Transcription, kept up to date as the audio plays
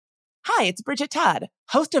Hi, it's Bridget Todd,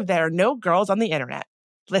 host of There Are No Girls on the Internet.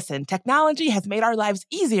 Listen, technology has made our lives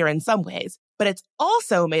easier in some ways, but it's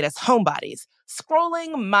also made us homebodies,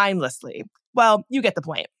 scrolling mindlessly. Well, you get the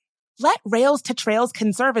point. Let Rails to Trails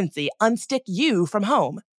Conservancy unstick you from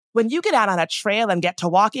home. When you get out on a trail and get to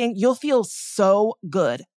walking, you'll feel so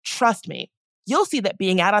good. Trust me. You'll see that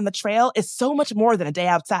being out on the trail is so much more than a day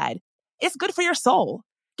outside. It's good for your soul.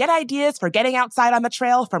 Get ideas for getting outside on the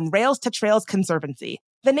trail from Rails to Trails Conservancy,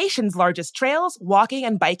 the nation's largest trails, walking,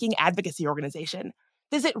 and biking advocacy organization.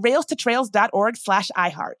 Visit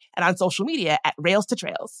railstotrails.org/iHeart and on social media at Rails to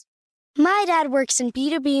Trails. My dad works in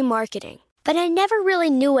B2B marketing, but I never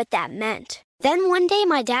really knew what that meant. Then one day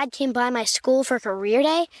my dad came by my school for career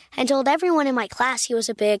day and told everyone in my class he was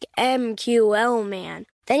a big MQL man.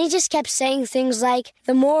 Then he just kept saying things like,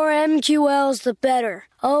 the more MQLs, the better,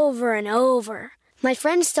 over and over. My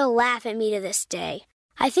friends still laugh at me to this day.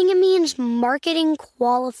 I think it means Marketing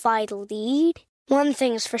Qualified Lead. One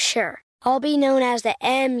thing's for sure. I'll be known as the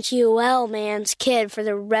MQL man's kid for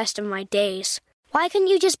the rest of my days. Why couldn't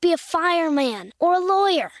you just be a fireman or a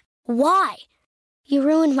lawyer? Why? You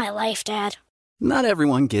ruined my life, Dad. Not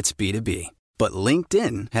everyone gets B2B, but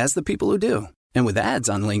LinkedIn has the people who do. And with ads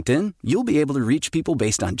on LinkedIn, you'll be able to reach people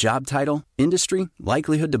based on job title, industry,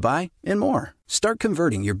 likelihood to buy, and more. Start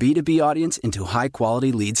converting your B2B audience into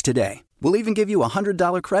high-quality leads today. We'll even give you a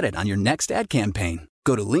 $100 credit on your next ad campaign.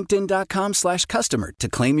 Go to linkedin.com/customer to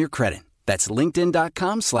claim your credit. That's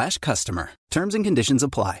linkedin.com/customer. Terms and conditions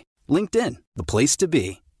apply. LinkedIn, the place to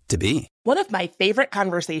be, to be. One of my favorite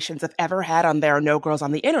conversations I've ever had on There Are No Girls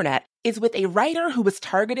on the Internet is with a writer who was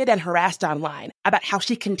targeted and harassed online about how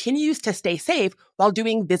she continues to stay safe while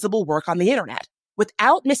doing visible work on the internet.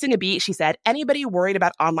 Without missing a beat, she said, anybody worried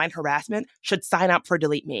about online harassment should sign up for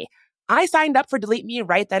Delete Me. I signed up for Delete Me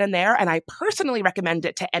right then and there, and I personally recommend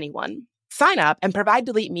it to anyone. Sign up and provide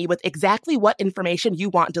Delete Me with exactly what information you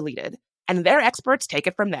want deleted, and their experts take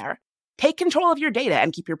it from there. Take control of your data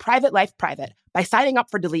and keep your private life private by signing up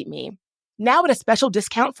for Delete Me. Now at a special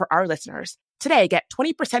discount for our listeners. Today, get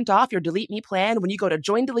 20% off your Delete Me plan when you go to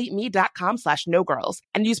joindeleteme.com/nogirls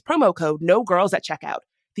and use promo code NOGIRLS at checkout.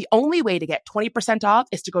 The only way to get 20% off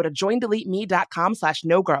is to go to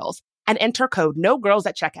joindeleteme.com/nogirls and enter code NOGIRLS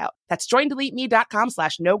at checkout. That's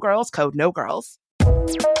joindeleteme.com/nogirls, code NOGIRLS.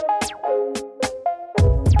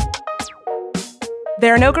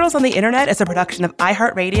 There Are No Girls on the Internet is a production of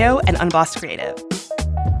iHeartRadio and Unbossed Creative.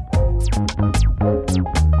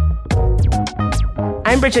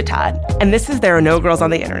 I'm Bridget Todd, and this is There Are No Girls on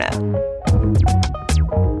the Internet.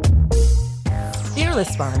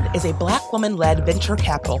 Fearless Fund is a Black woman-led venture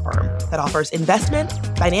capital firm that offers investment,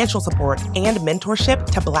 financial support, and mentorship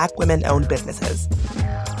to Black women-owned businesses.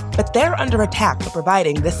 But they're under attack for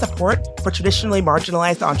providing this support for traditionally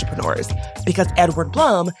marginalized entrepreneurs because Edward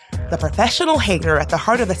Blum, the professional hater at the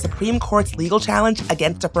heart of the Supreme Court's legal challenge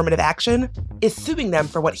against affirmative action, is suing them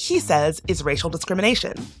for what he says is racial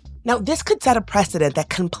discrimination. Now, this could set a precedent that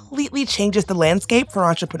completely changes the landscape for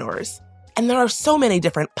entrepreneurs. And there are so many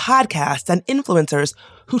different podcasts and influencers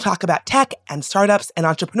who talk about tech and startups and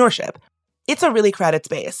entrepreneurship. It's a really crowded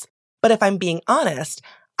space. But if I'm being honest,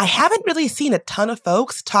 I haven't really seen a ton of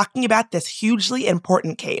folks talking about this hugely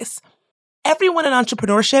important case. Everyone in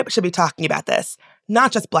entrepreneurship should be talking about this,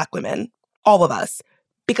 not just Black women, all of us,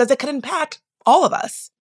 because it could impact all of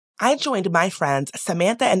us. I joined my friends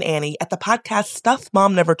Samantha and Annie at the podcast Stuff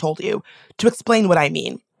Mom Never Told You to explain what I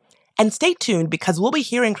mean. And stay tuned because we'll be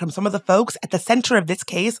hearing from some of the folks at the center of this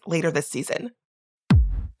case later this season.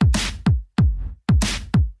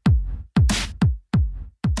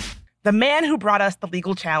 The man who brought us the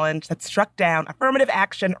legal challenge that struck down affirmative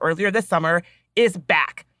action earlier this summer is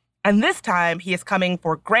back. And this time, he is coming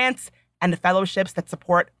for grants and fellowships that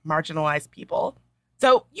support marginalized people.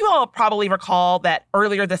 So you all probably recall that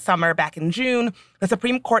earlier this summer, back in June, the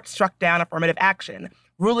Supreme Court struck down affirmative action,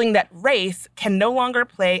 ruling that race can no longer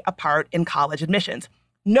play a part in college admissions.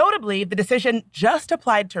 Notably, the decision just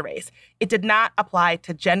applied to race. It did not apply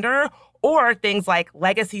to gender or things like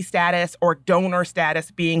legacy status or donor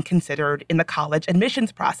status being considered in the college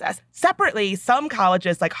admissions process. Separately, some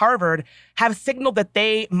colleges like Harvard have signaled that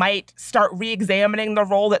they might start re-examining the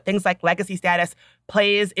role that things like legacy status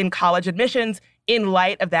plays in college admissions in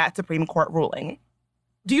light of that Supreme Court ruling.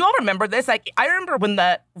 Do you all remember this? I remember when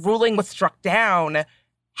the ruling was struck down,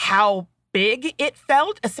 how big it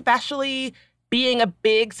felt, especially being a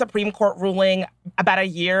big Supreme Court ruling about a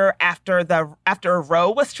year after Roe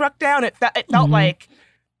was struck down. It felt like,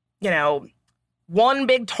 one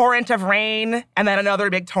big torrent of rain and then another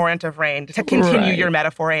big torrent of rain, to continue your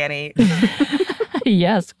metaphor, Annie.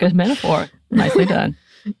 Yes, good metaphor. Nicely done.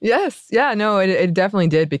 Yes. Yeah, no, it definitely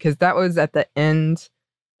did, because that was at the end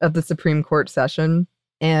of the Supreme Court session.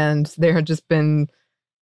 And there had just been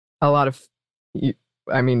a lot of,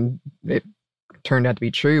 I mean, it turned out to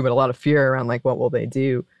be true, but a lot of fear around like, what will they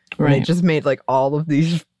do? And Right. they just made like all of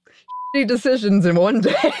these decisions in one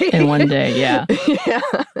day. In one day, yeah. Yeah.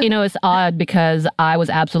 You know, it's odd because I was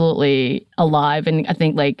absolutely alive, and I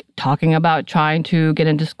think like talking about trying to get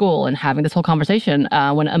into school and having this whole conversation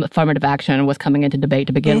when affirmative action was coming into debate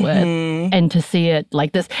to begin with. And to see it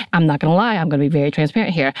like this, I'm not going to lie, I'm going to be very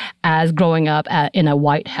transparent here. As growing up in a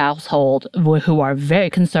white household who are very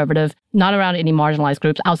conservative, not around any marginalized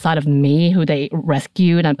groups outside of me, who they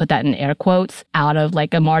rescued, and I put that in air quotes, out of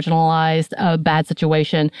like a marginalized bad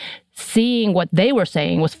situation, seeing what they were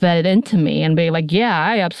saying was fed into me and being like, yeah,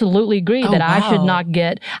 I absolutely agree that I should not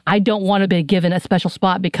I don't want to be given a special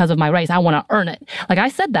spot because of my race. I want to earn it. Like I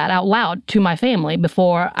said that out loud to my family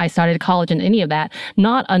before I started college and any of that,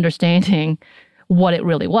 not understanding what it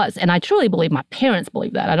really was. And I truly believe my parents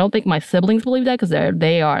believe that. I don't think my siblings believe that because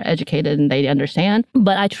they are educated and they understand.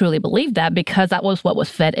 But I truly believe that because that was what was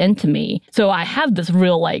fed into me. So I have this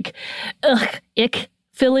real like, ick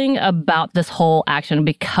feeling about this whole action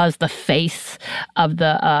because the face of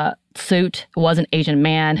the suit was an Asian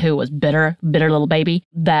man who was bitter little baby,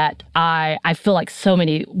 that I feel like so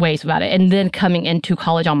many ways about it. And then coming into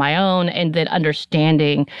college on my own and then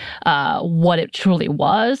understanding what it truly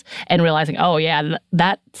was and realizing, oh yeah,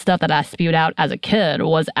 that stuff that I spewed out as a kid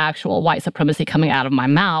was actual white supremacy coming out of my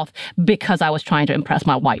mouth because I was trying to impress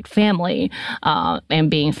my white family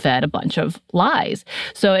and being fed a bunch of lies.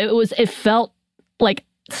 So it felt like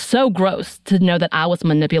so gross to know that I was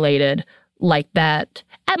manipulated like that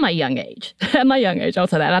at my young age. At my young age, I'll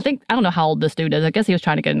say that. And I don't know how old this dude is. I guess he was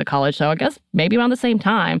trying to get into college, so I guess maybe around the same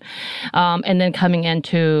time. And then coming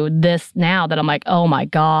into this now that I'm like, oh my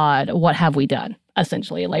God, what have we done?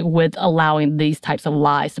 Essentially, like with allowing these types of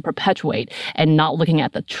lies to perpetuate and not looking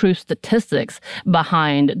at the true statistics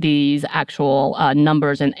behind these actual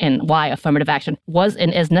numbers and why affirmative action was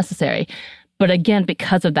and is necessary. But again,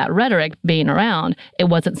 because of that rhetoric being around, it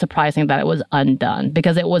wasn't surprising that it was undone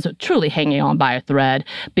because it was truly hanging on by a thread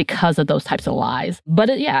because of those types of lies.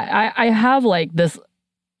 But I have like this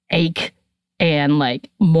ache and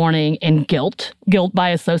like mourning and guilt by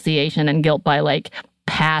association and guilt by like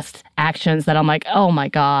past actions that I'm like, oh my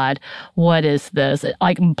God, what is this?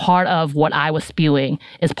 Like part of what I was spewing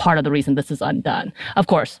is part of the reason this is undone. Of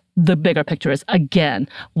course, the bigger picture is, again,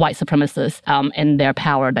 white supremacists and their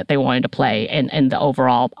power that they wanted to play and the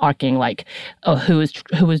overall arcing, like, who is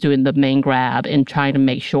doing the main grab and trying to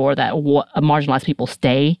make sure that marginalized people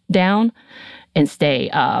stay down and stay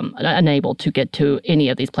unable to get to any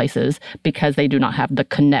of these places because they do not have the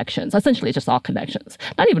connections. Essentially, it's just all connections.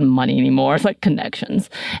 Not even money anymore. It's like connections.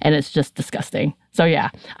 And it's just disgusting. So yeah,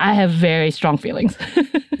 I have very strong feelings.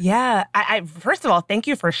 Yeah. I first of all, thank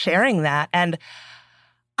you for sharing that. And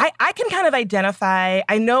I can kind of identify,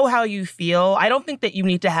 I know how you feel. I don't think that you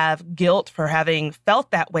need to have guilt for having felt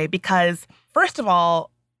that way because, first of all,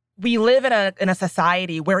 we live in a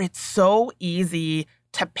society where it's so easy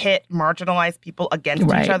to pit marginalized people against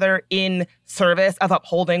each other in service of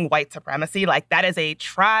upholding white supremacy. Like that is a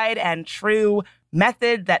tried and true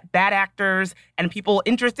method that bad actors and people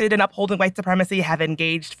interested in upholding white supremacy have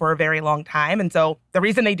engaged for a very long time. And so the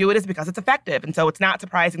reason they do it is because it's effective. And so it's not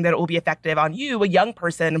surprising that it will be effective on you, a young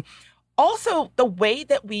person. Also, the way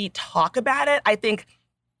that we talk about it, I think,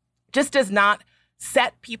 just does not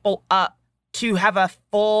set people up to have a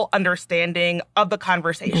full understanding of the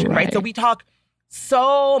conversation, right? So we talk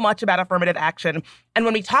so much about affirmative action. And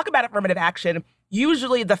when we talk about affirmative action,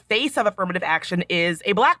 usually the face of affirmative action is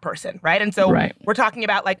a Black person, right? And so we're talking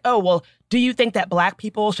about like, oh, well, do you think that Black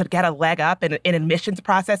people should get a leg up in admissions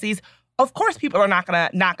processes? Of course, people are not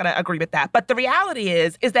gonna agree with that. But the reality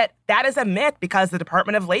is that is a myth because the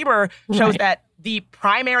Department of Labor shows that the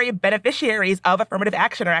primary beneficiaries of affirmative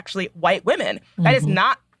action are actually white women. That is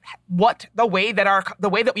not what the way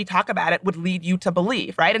that we talk about it would lead you to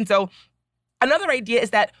believe, right? And so another idea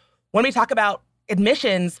is that when we talk about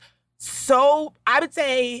admissions, so I would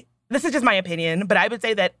say, this is just my opinion, but I would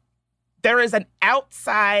say that there is an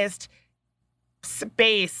outsized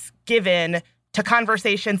space given to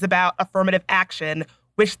conversations about affirmative action,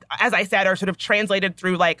 which, as I said, are sort of translated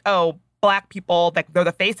through like, oh, Black people, like they're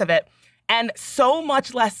the face of it. And so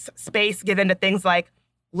much less space given to things like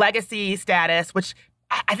legacy status, which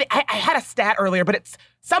I think I had a stat earlier, but it's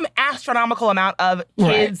some astronomical amount of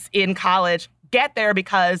kids in college get there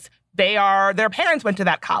because their parents went to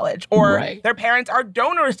that college, or their parents are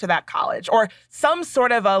donors to that college, or some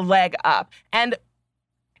sort of a leg up. And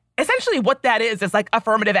essentially what that is like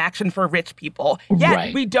affirmative action for rich people.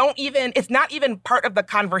 Yet it's not even part of the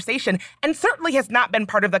conversation, and certainly has not been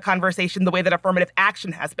part of the conversation the way that affirmative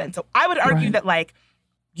action has been. So I would argue that like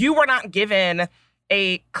you were not given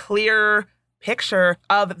a clear picture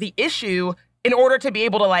of the issue in order to be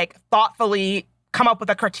able to like thoughtfully come up with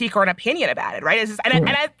a critique or an opinion about it, right? And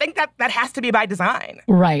I think that has to be by design.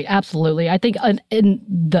 Right, absolutely. I think in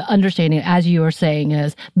the understanding, as you were saying,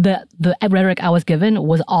 is the rhetoric I was given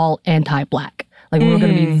was all anti-Black. Like, we were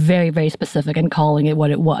going to be very, very specific in calling it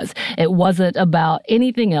what it was. It wasn't about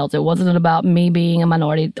anything else. It wasn't about me being a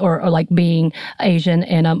minority or like being Asian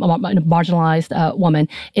and a marginalized woman.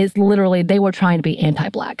 It's literally, they were trying to be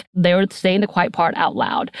anti-Black. They were saying the quiet part out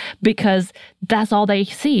loud because that's all they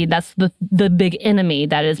see. That's the big enemy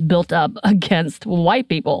that is built up against white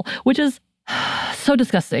people, which is so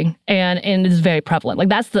disgusting and is very prevalent. Like,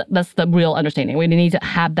 that's the real understanding. We need to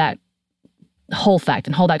have that whole fact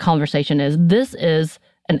and hold that conversation is this is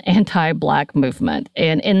an anti-Black movement,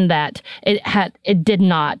 and in that it did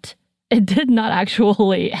not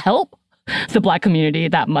actually help the Black community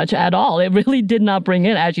that much at all. It really did not bring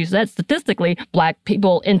in, as you said, statistically, Black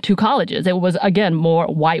people into colleges. It was, again, more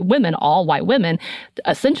white women, all white women,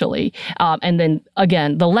 essentially. And then,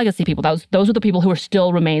 again, the legacy people, those are the people who are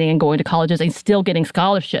still remaining and going to colleges and still getting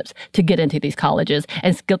scholarships to get into these colleges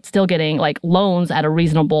and still getting like loans at a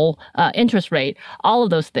reasonable interest rate, all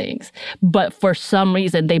of those things. But for some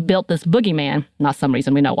reason, they built this boogeyman, not some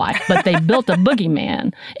reason, we know why, but they built a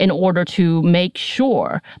boogeyman in order to make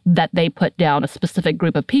sure that they put down a specific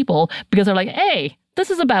group of people because they're like, hey,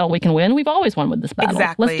 this is a battle we can win. We've always won with this battle.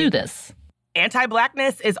 Exactly. Let's do this.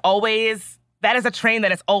 Anti-Blackness is a train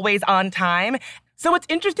that is always on time. So what's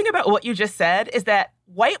interesting about what you just said is that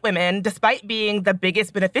white women, despite being the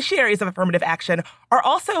biggest beneficiaries of affirmative action, are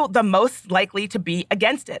also the most likely to be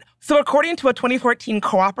against it. So according to a 2014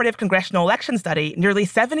 cooperative congressional election study, nearly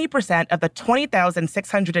 70% of the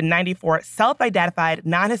 20,694 self-identified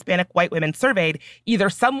non-Hispanic white women surveyed either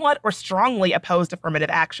somewhat or strongly opposed affirmative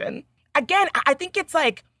action. Again, I think it's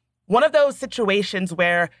like one of those situations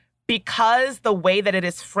where because the way that it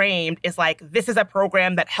is framed is like, this is a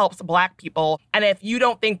program that helps Black people, and if you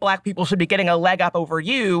don't think Black people should be getting a leg up over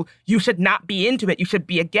you, you should not be into it, you should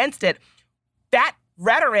be against it. That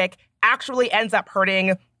rhetoric actually ends up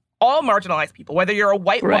hurting all marginalized people, whether you're a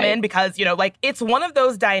white woman, because, like, it's one of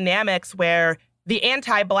those dynamics where the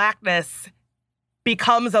anti-Blackness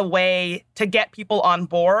becomes a way to get people on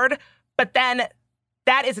board, but then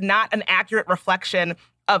that is not an accurate reflection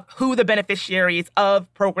of who the beneficiaries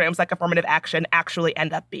of programs like affirmative action actually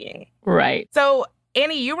end up being. Right. So,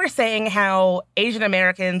 Annie, you were saying how Asian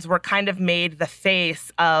Americans were kind of made the face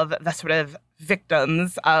of the sort of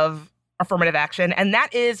victims of affirmative action. And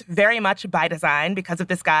that is very much by design because of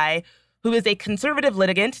this guy who is a conservative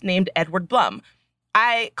litigant named Edward Blum.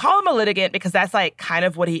 I call him a litigant because that's like kind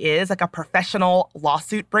of what he is, like a professional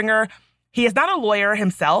lawsuit bringer. He is not a lawyer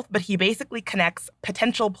himself, but he basically connects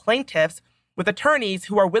potential plaintiffs with attorneys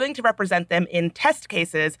who are willing to represent them in test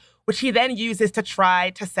cases, which he then uses to try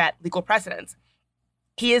to set legal precedents.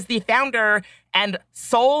 He is the founder and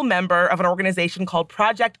sole member of an organization called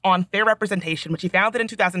Project on Fair Representation, which he founded in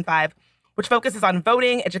 2005, which focuses on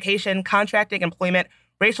voting, education, contracting, employment,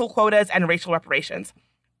 racial quotas, and racial reparations.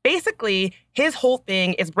 Basically, his whole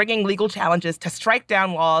thing is bringing legal challenges to strike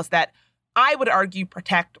down laws that I would argue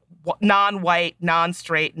protect non-white,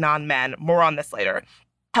 non-straight, non-men. More on this later.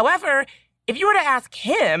 However, if you were to ask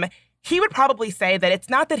him, he would probably say that it's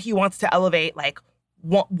not that he wants to elevate like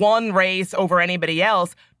one race over anybody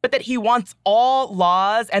else, but that he wants all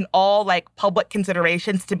laws and all like public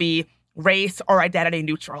considerations to be race or identity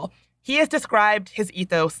neutral. He has described his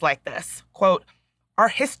ethos like this, quote, "Our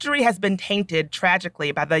history has been tainted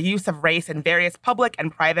tragically by the use of race in various public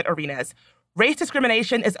and private arenas. Race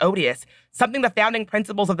discrimination is odious, something the founding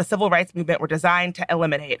principles of the civil rights movement were designed to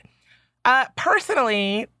eliminate."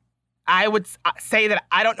 Personally, I would say that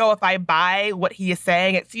I don't know if I buy what he is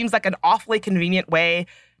saying. It seems like an awfully convenient way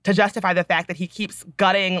to justify the fact that he keeps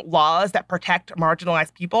gutting laws that protect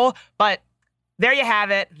marginalized people. But there you have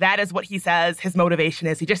it. That is what he says his motivation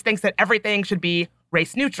is. He just thinks that everything should be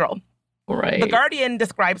race neutral. Right. The Guardian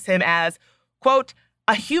describes him as, quote,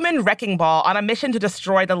 "a human wrecking ball on a mission to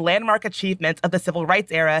destroy the landmark achievements of the civil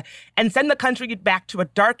rights era and send the country back to a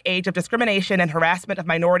dark age of discrimination and harassment of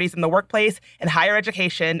minorities in the workplace, in higher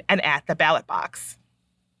education, and at the ballot box."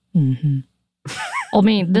 Mm-hmm. I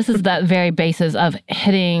mean, this is the very basis of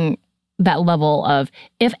hitting that level of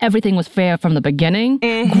if everything was fair from the beginning,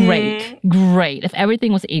 great. If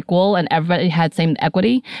everything was equal and everybody had same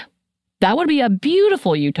equity, That would be a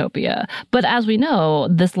beautiful utopia. But as we know,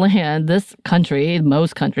 this land, this country,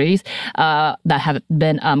 most countries that have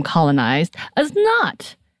been colonized is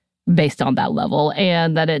not based on that level,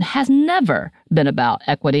 and that it has never been about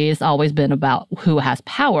equity. It's always been about who has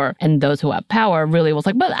power, and those who have power really was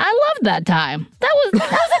like, but I loved that time. That was a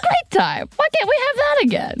great time. Why can't we have that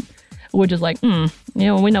again? We're just like, we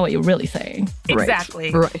know what you're really saying.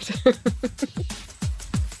 Exactly. Right.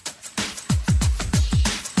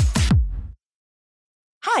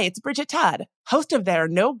 Hi, it's Bridget Todd, host of There Are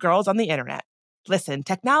No Girls on the Internet. Listen,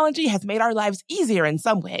 technology has made our lives easier in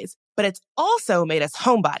some ways, but it's also made us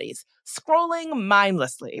homebodies, scrolling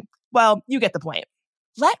mindlessly. Well, you get the point.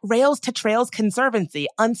 Let Rails to Trails Conservancy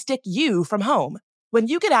unstick you from home. When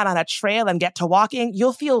you get out on a trail and get to walking,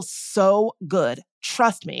 you'll feel so good.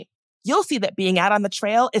 Trust me. You'll see that being out on the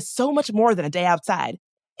trail is so much more than a day outside.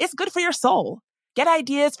 It's good for your soul. Get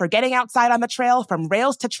ideas for getting outside on the trail from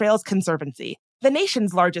Rails to Trails Conservancy, the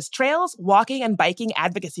nation's largest trails, walking, and biking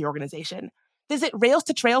advocacy organization. Visit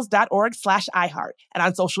railstotrails.org/iHeart and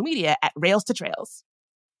on social media at Rails to Trails.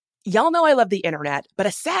 Y'all know I love the internet, but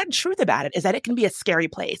a sad truth about it is that it can be a scary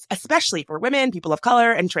place, especially for women, people of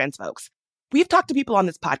color, and trans folks. We've talked to people on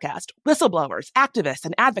this podcast, whistleblowers, activists,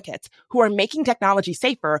 and advocates who are making technology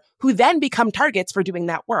safer, who then become targets for doing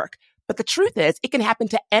that work. But the truth is, it can happen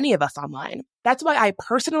to any of us online. That's why I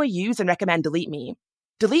personally use and recommend Delete Me.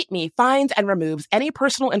 Delete Me finds and removes any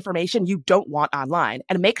personal information you don't want online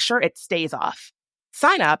and makes sure it stays off.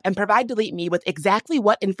 Sign up and provide Delete Me with exactly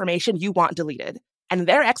what information you want deleted, and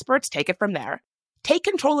their experts take it from there. Take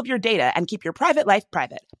control of your data and keep your private life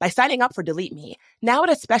private by signing up for Delete Me, now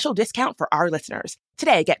at a special discount for our listeners.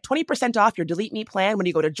 Today, get 20% off your Delete Me plan when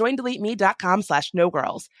you go to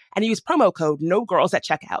joindeleteme.com/nogirls and use promo code NOGIRLS at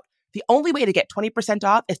checkout. The only way to get 20%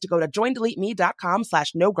 off is to go to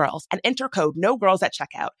joindeleteme.com/nogirls and enter code NOGIRLS at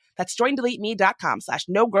checkout. That's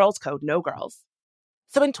joindeleteme.com/nogirls, code NOGIRLS.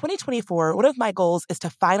 So in 2024, one of my goals is to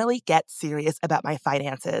finally get serious about my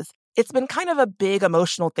finances. It's been kind of a big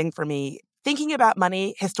emotional thing for me. Thinking about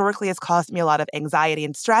money historically has caused me a lot of anxiety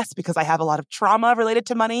and stress because I have a lot of trauma related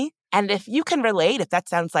to money. And if you can relate, if that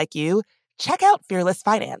sounds like you, check out Fearless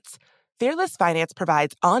Finance. Fearless Finance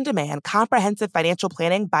provides on-demand, comprehensive financial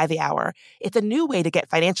planning by the hour. It's a new way to get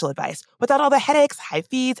financial advice without all the headaches, high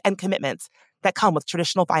fees, and commitments that come with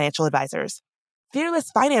traditional financial advisors. Fearless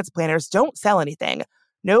Finance planners don't sell anything.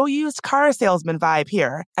 No used car salesman vibe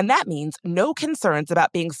here. And that means no concerns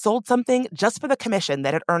about being sold something just for the commission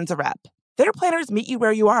that it earns a rep. Their planners meet you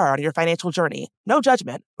where you are on your financial journey. No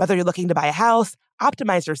judgment. Whether you're looking to buy a house,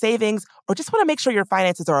 optimize your savings, or just want to make sure your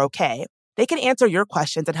finances are okay, they can answer your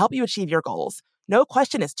questions and help you achieve your goals. No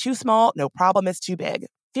question is too small, no problem is too big.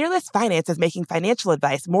 Fearless Finance is making financial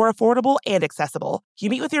advice more affordable and accessible. You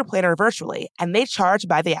meet with your planner virtually, and they charge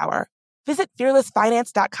by the hour. Visit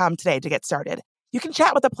fearlessfinance.com today to get started. You can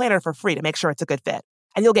chat with a planner for free to make sure it's a good fit.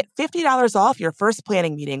 And you'll get $50 off your first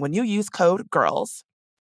planning meeting when you use code GIRLS.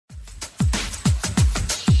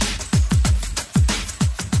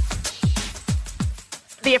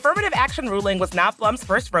 The affirmative action ruling was not Blum's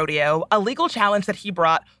first rodeo. A legal challenge that he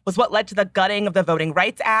brought was what led to the gutting of the Voting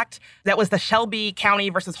Rights Act. That was the Shelby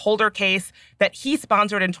County versus Holder case that he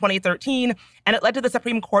sponsored in 2013, and it led to the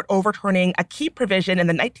Supreme Court overturning a key provision in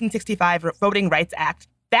the 1965 Voting Rights Act.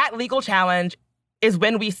 That legal challenge is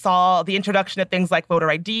when we saw the introduction of things like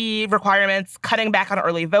voter ID requirements, cutting back on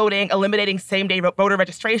early voting, eliminating same-day voter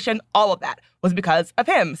registration. All of that was because of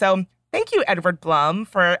him. So thank you, Edward Blum,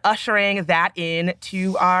 for ushering that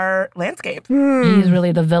into our landscape. He's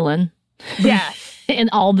really the villain. Yeah. In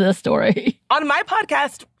all this story. On my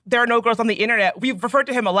podcast, There Are No Girls on the Internet, we've referred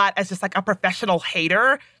to him a lot as just like a professional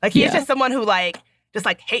hater. Like he's just someone who hate.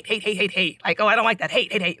 Like, oh, I don't like that.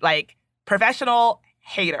 Hate. Like professional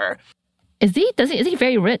hater. Is he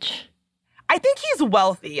very rich? I think he's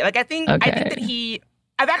wealthy. Like I think that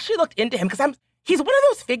I've actually looked into him because he's one of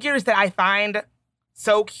those figures that I find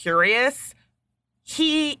so curious.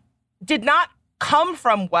 He did not come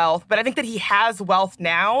from wealth, but I think that he has wealth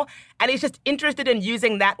now, and he's just interested in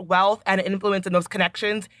using that wealth and influence and those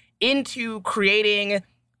connections into creating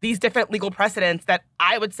these different legal precedents that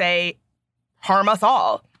I would say harm us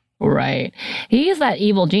all. Right. He is that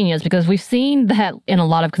evil genius because we've seen that in a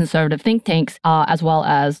lot of conservative think tanks, as well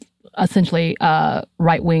as essentially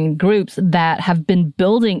right-wing groups that have been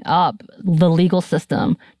building up the legal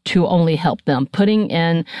system to only help them, putting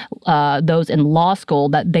in those in law school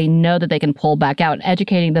that they know that they can pull back out,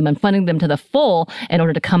 educating them and funding them to the full in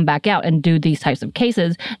order to come back out and do these types of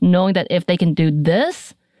cases, knowing that if they can do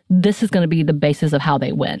this, this is going to be the basis of how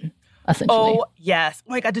they win. Essentially. Oh, yes.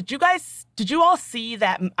 Oh my God. Did you all see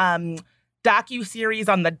that docuseries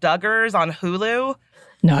on the Duggars on Hulu.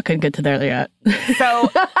 No, I couldn't get to there yet. So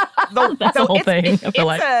that's the whole thing. I feel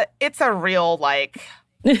like it's a real like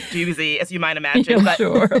doozy, as you might imagine. Yeah, but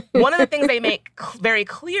sure. one of the things they make very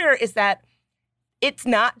clear is that it's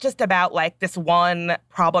not just about like this one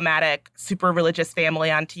problematic, super religious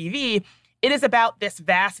family on TV. It is about this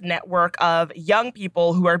vast network of young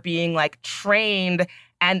people who are being like trained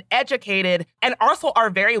and educated and also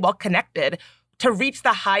are very well connected to reach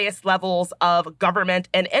the highest levels of government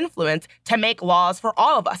and influence to make laws for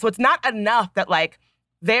all of us. So it's not enough that like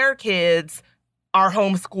their kids are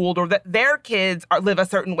homeschooled or that their kids live a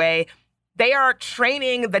certain way. They are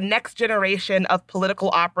training the next generation of political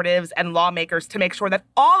operatives and lawmakers to make sure that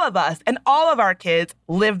all of us and all of our kids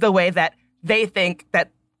live the way that they think that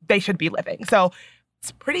they should be living. So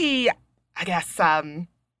it's pretty, I guess,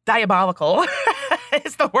 diabolical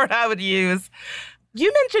is the word I would use.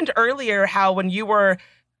 You mentioned earlier how when you were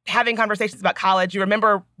having conversations about college, you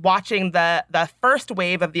remember watching the first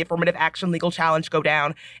wave of the affirmative action legal challenge go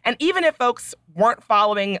down. And even if folks weren't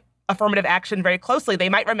following affirmative action very closely, they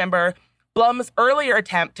might remember Blum's earlier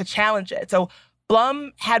attempt to challenge it. So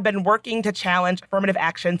Blum had been working to challenge affirmative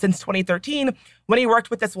action since 2013 when he worked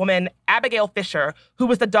with this woman, Abigail Fisher, who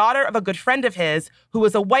was the daughter of a good friend of his, who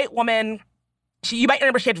was a white woman. You might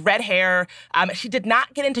remember she had red hair. She did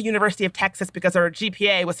not get into University of Texas because her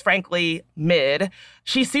GPA was frankly mid.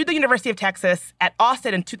 She sued the University of Texas at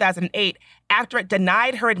Austin in 2008 after it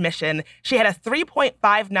denied her admission. She had a 3.59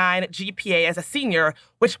 GPA as a senior,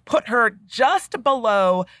 which put her just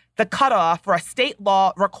below the cutoff for a state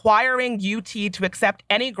law requiring UT to accept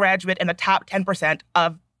any graduate in the top 10%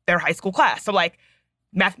 of their high school class. So like,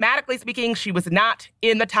 mathematically speaking, she was not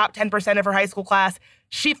in the top 10% of her high school class.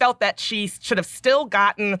 She felt that she should have still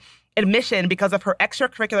gotten admission because of her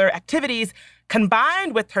extracurricular activities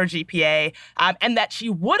combined with her GPA, and that she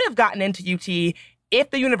would have gotten into UT if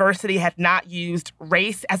the university had not used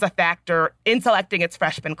race as a factor in selecting its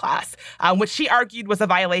freshman class, which she argued was a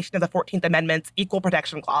violation of the 14th Amendment's Equal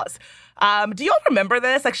Protection Clause. Do you all remember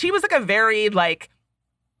this? Like, she was like a very like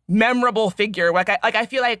memorable figure. I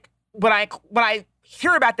feel like when I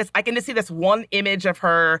hear about this, I can just see this one image of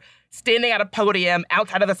her standing at a podium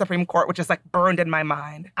outside of the Supreme Court, which is like burned in my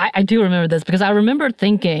mind. I do remember this because I remember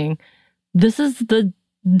thinking, this is the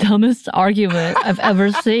dumbest argument I've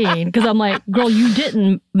ever seen. Because I'm like, girl, you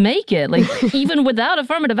didn't make it. Like, even without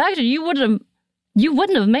affirmative action, you wouldn't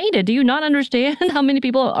have made it. Do you not understand how many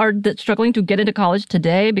people are struggling to get into college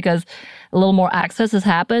today because a little more access has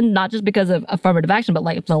happened, not just because of affirmative action, but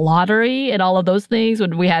like the lottery and all of those things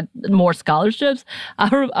when we had more scholarships? I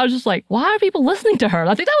was just like, why are people listening to her?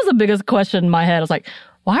 I think that was the biggest question in my head. I was like,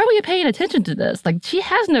 why are we paying attention to this? Like, she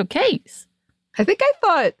has no case.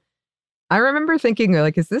 I remember thinking,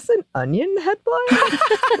 like, is this an Onion headline?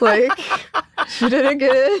 Like, she didn't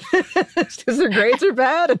get it because her grades are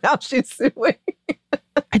bad and now she's suing.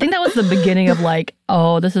 I think that was the beginning of like,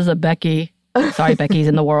 oh, this is a Becky. Sorry, Becky's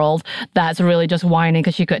in the world. That's really just whining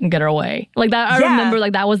because she couldn't get her way. Like that. I remember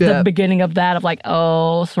like that was the beginning of that, of like,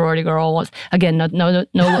 oh, sorority girl was, again,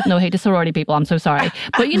 no hate to sorority people. I'm so sorry.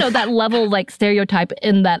 But you know, that level like stereotype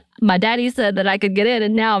in that my daddy said that I could get in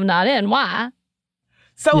and now I'm not in. Why?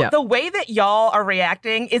 So the way that y'all are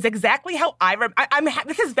reacting is exactly how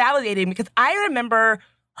this is validating because I remember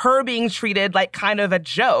her being treated like kind of a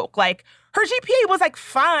joke. Like her GPA was like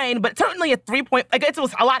fine, but certainly a 3 point, like it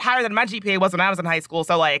was a lot higher than my GPA was when I was in high school.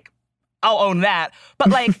 So like, I'll own that. But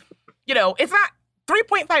like, you know, it's not,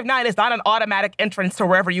 3.59 is not an automatic entrance to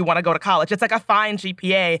wherever you want to go to college. It's like a fine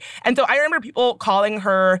GPA. And so I remember people calling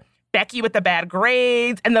her Becky with the bad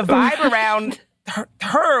grades, and the vibe around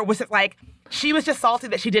her was like, she was just salty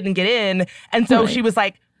that she didn't get in. And so she was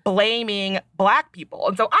like blaming Black people.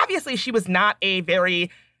 And so obviously she was not a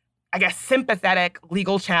very, I guess, sympathetic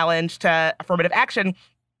legal challenge to affirmative action.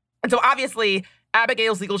 And so obviously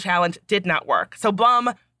Abigail's legal challenge did not work. So Blum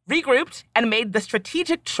regrouped and made the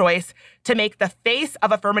strategic choice to make the face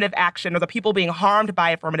of affirmative action, or the people being harmed by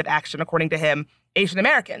affirmative action, according to him, Asian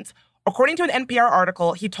Americans. According to an NPR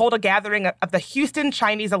article, he told a gathering of the Houston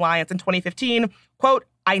Chinese Alliance in 2015, quote,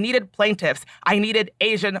 "I needed plaintiffs. I needed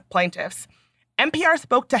Asian plaintiffs." NPR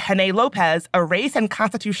spoke to Hene Lopez, a race and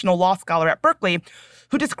constitutional law scholar at Berkeley,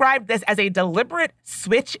 who described this as a deliberate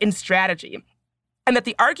switch in strategy, and that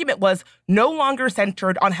the argument was no longer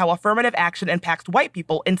centered on how affirmative action impacts white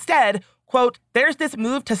people. Instead, quote, "There's this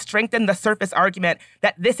move to strengthen the surface argument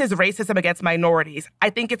that this is racism against minorities. I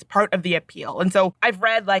think it's part of the appeal." And so I've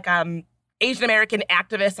read like Asian American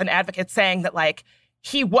activists and advocates saying that like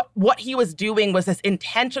what he was doing was this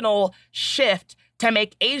intentional shift to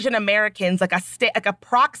make Asian Americans like a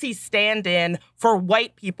proxy stand-in for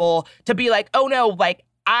white people to be like, oh no, like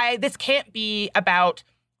this can't be about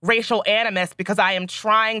racial animus because I am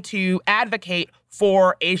trying to advocate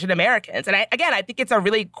for Asian Americans. And I think it's a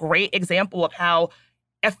really great example of how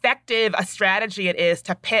effective a strategy it is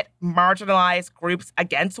to pit marginalized groups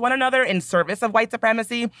against one another in service of white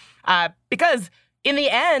supremacy. Because in the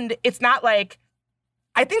end, it's not like,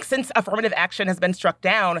 I think since affirmative action has been struck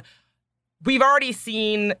down, we've already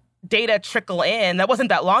seen data trickle in. That wasn't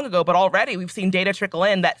that long ago, but already we've seen data trickle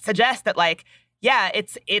in that suggests that, like, yeah,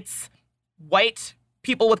 it's white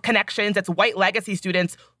people with connections, it's white legacy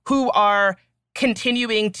students who are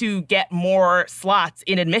continuing to get more slots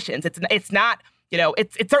in admissions. It's not,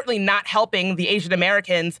 it's certainly not helping the Asian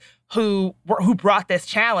Americans who brought this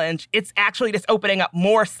challenge. It's actually just opening up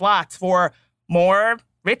more slots for more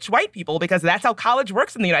rich white people because that's how college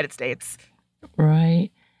works in the United States. Right.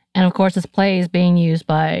 And of course, this play is being used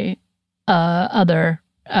by other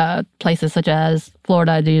places such as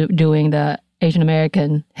Florida doing the Asian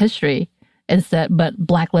American history instead, but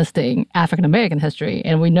blacklisting African American history.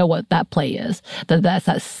 And we know what that play is. That's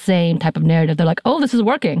that same type of narrative. They're like, oh, this is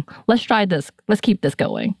working. Let's try this. Let's keep this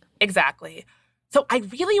going. Exactly. So I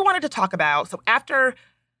really wanted to talk about,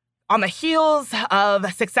 on the heels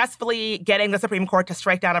of successfully getting the Supreme Court to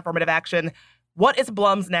strike down affirmative action, what is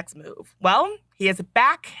Blum's next move? Well, he is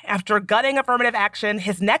back after gutting affirmative action.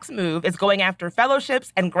 His next move is going after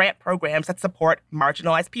fellowships and grant programs that support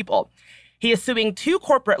marginalized people. He is suing 2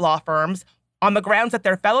 corporate law firms on the grounds that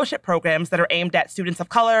their fellowship programs that are aimed at students of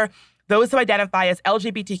color, those who identify as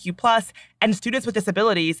LGBTQ+, and students with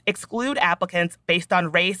disabilities exclude applicants based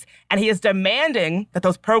on race, and he is demanding that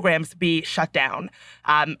those programs be shut down.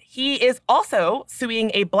 He is also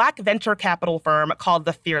suing a Black venture capital firm called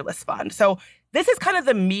the Fearless Fund. So this is kind of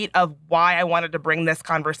the meat of why I wanted to bring this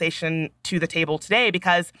conversation to the table today,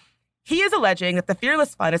 because he is alleging that the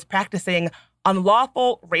Fearless Fund is practicing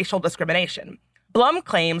unlawful racial discrimination. Blum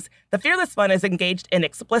claims the Fearless Fund is engaged in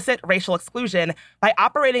explicit racial exclusion by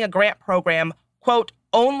operating a grant program, quote,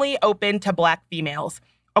 only open to Black females.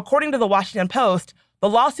 According to the Washington Post, the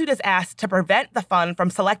lawsuit is asked to prevent the fund from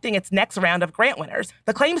selecting its next round of grant winners.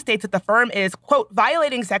 The claim states that the firm is, quote,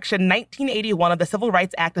 violating Section 1981 of the Civil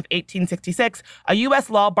Rights Act of 1866, a U.S.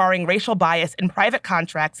 law barring racial bias in private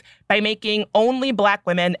contracts by making only Black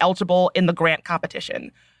women eligible in the grant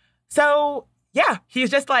competition. So, yeah, he's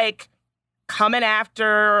just like coming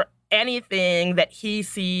after anything that he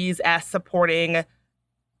sees as supporting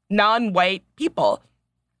non-white people.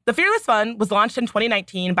 The Fearless Fund was launched in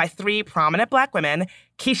 2019 by 3 prominent Black women,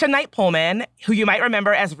 Keisha Knight Pullman, who you might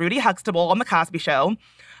remember as Rudy Huxtable on The Cosby Show,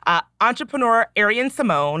 entrepreneur Arian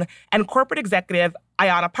Simone, and corporate executive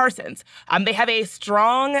Ayanna Parsons. They have a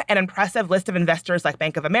strong and impressive list of investors like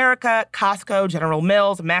Bank of America, Costco, General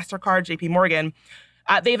Mills, MasterCard, JP Morgan.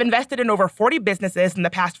 They've invested in over 40 businesses in the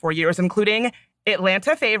past 4 years, including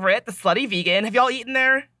Atlanta favorite, the Slutty Vegan. Have y'all eaten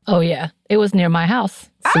there? Oh, yeah. It was near my house.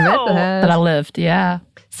 Samantha has. That I lived, yeah.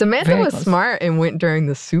 Samantha was smart and went during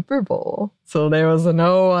the Super Bowl. So there was a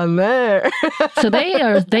no one there. So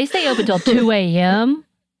they stay open until 2 a.m.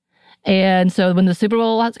 And so when the Super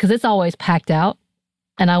Bowl, because it's always packed out.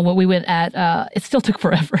 And we went at, it still took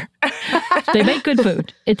forever. They make good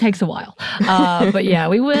food. It takes a while. But yeah,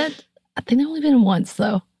 we went. I think I've only been once,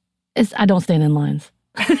 though. I don't stand in lines.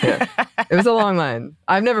 Yeah. It was a long line.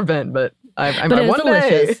 I've never been, but I but it's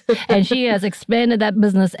delicious. And she has expanded that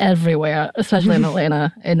business everywhere, especially in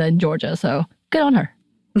Atlanta and in Georgia. So good on her.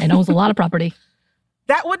 And owns a lot of property.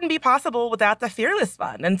 That wouldn't be possible without the Fearless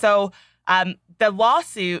Fund. And so the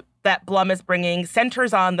lawsuit that Blum is bringing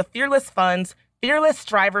centers on the Fearless Fund's Fearless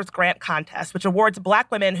Strivers Grant Contest, which awards Black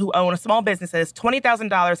women who own small businesses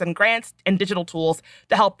 $20,000 in grants and digital tools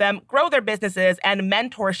to help them grow their businesses and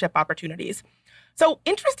mentorship opportunities. So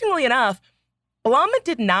interestingly enough, Blum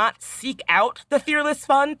did not seek out the Fearless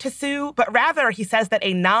Fund to sue, but rather he says that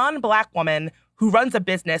a non-Black woman who runs a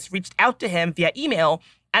business reached out to him via email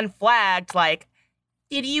and flagged, like,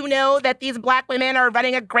 did you know that these Black women are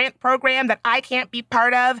running a grant program that I can't be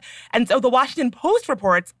part of? And so the Washington Post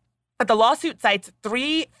reports that the lawsuit cites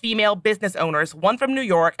 3 female business owners, 1 from New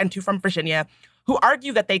York and 2 from Virginia, who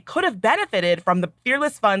argue that they could have benefited from the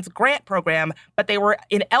Fearless Fund's grant program, but they were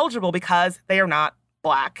ineligible because they are not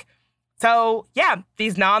Black. So, yeah,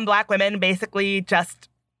 these non-Black women basically just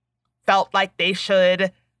felt like they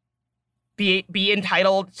should be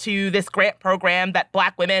entitled to this grant program that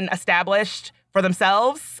Black women established for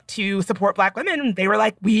themselves to support Black women. They were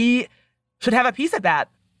like, we should have a piece of that.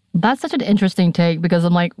 That's such an interesting take because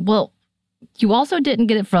I'm like, well, you also didn't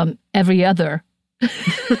get it from every other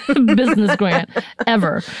business grant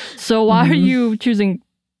ever. So why are you choosing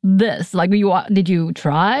this? Like, did you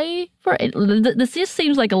try for it? This just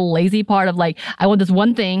seems like a lazy part of like, I want this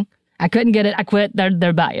one thing. I couldn't get it. I quit.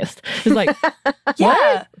 They're biased. It's like,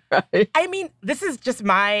 yeah. Right. I mean, this is just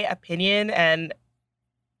my opinion,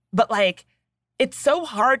 but like, it's so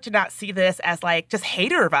hard to not see this as like just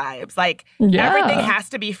hater vibes. Like everything has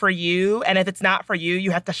to be for you. And if it's not for you, you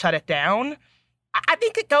have to shut it down. I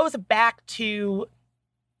think it goes back to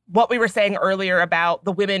what we were saying earlier about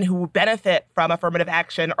the women who benefit from affirmative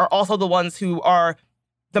action are also the ones who are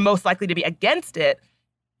the most likely to be against it.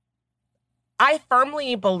 I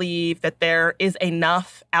firmly believe that there is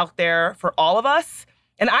enough out there for all of us.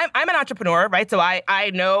 And I'm an entrepreneur, right? So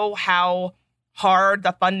I know how hard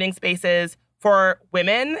the funding space is for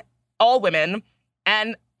women, all women.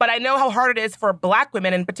 But I know how hard it is for Black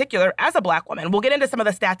women in particular as a Black woman. We'll get into some of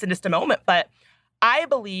the stats in just a moment. But I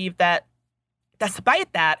believe that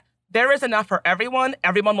despite that, there is enough for everyone.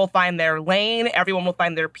 Everyone will find their lane. Everyone will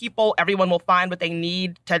find their people. Everyone will find what they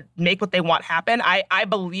need to make what they want happen. I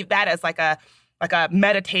believe that as like a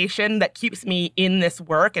meditation that keeps me in this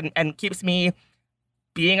work and keeps me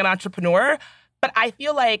being an entrepreneur. But I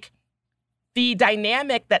feel like the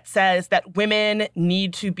dynamic that says that women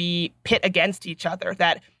need to be pit against each other,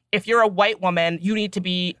 that if you're a white woman, you need to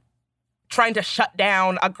be trying to shut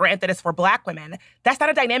down a grant that is for Black women, that's not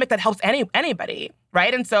a dynamic that helps anybody,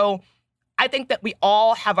 right? And so I think that we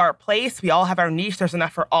all have our place. We all have our niche. There's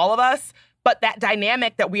enough for all of us. But that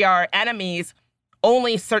dynamic that we are enemies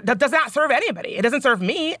that does not serve anybody. It doesn't serve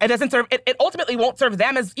me. It doesn't serve, it ultimately won't serve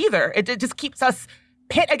them as either. It just keeps us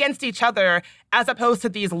pit against each other as opposed to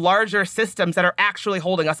these larger systems that are actually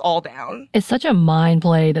holding us all down. It's such a mind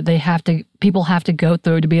play that people have to go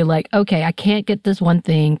through to be like, okay, I can't get this one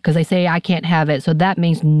thing because they say I can't have it. So that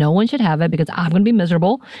means no one should have it because I'm going to be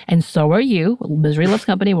miserable. And so are you. Misery loves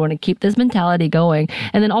company. We're going to keep this mentality going.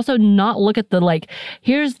 And then also not look at the like,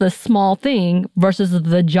 here's the small thing versus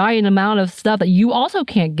the giant amount of stuff that you also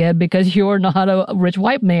can't get because you're not a rich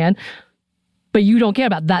white man. But you don't care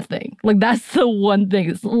about that thing. Like, that's the one thing.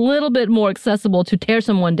 It's a little bit more accessible to tear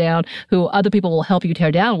someone down who other people will help you tear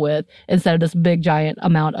down with instead of this big, giant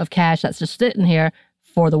amount of cash that's just sitting here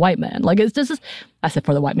for the white man. Like, it's just, I said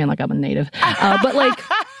for the white man like I'm a native.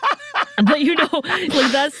 But you know,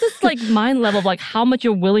 like, that's just like mind level of like how much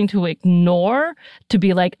you're willing to ignore to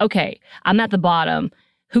be like, okay, I'm at the bottom.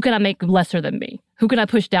 Who can I make lesser than me? Who can I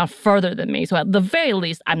push down further than me? So at the very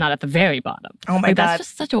least, I'm not at the very bottom. Oh my God. That's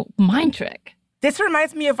just such a mind trick. This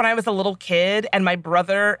reminds me of when I was a little kid and my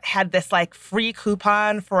brother had this like free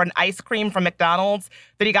coupon for an ice cream from McDonald's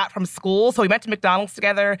that he got from school. So we went to McDonald's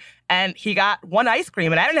together and he got one ice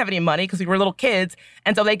cream and I didn't have any money because we were little kids.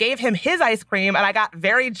 And so they gave him his ice cream and I got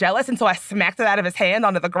very jealous. And so I smacked it out of his hand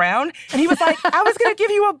onto the ground. And he was like, I was going to give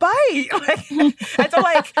you a bite. And so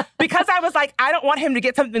like, because I was like, I don't want him to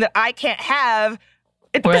get something that I can't have.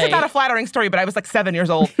 This is not a flattering story, but I was like 7 years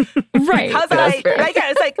old. Right. Because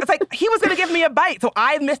it's like he was going to give me a bite. So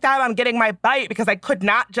I missed out on getting my bite because I could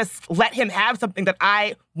not just let him have something that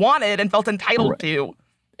I wanted and felt entitled to.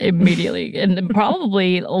 Immediately. And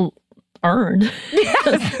probably earned.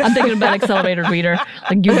 Yes. I'm thinking about accelerator reader.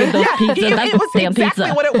 Like you get those pizzas. That's it was damn exactly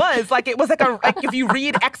pizza. what it was. Like it was like if you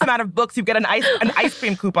read X amount of books, you get an ice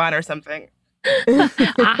cream coupon or something.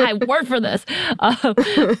 I work for this.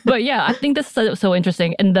 But yeah, I think this is so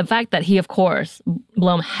interesting. And the fact that he, of course,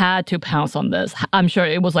 Blum had to pounce on this. I'm sure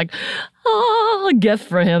it was like, a gift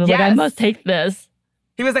for him. Yes. Like, I must take this.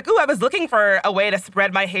 He was like, ooh, I was looking for a way to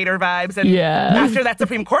spread my hater vibes. And after that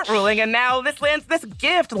Supreme Court ruling, and now this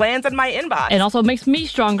gift lands in my inbox. And also makes me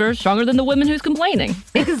stronger than the woman who's complaining.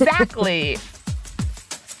 Exactly.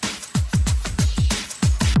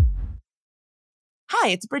 Hi,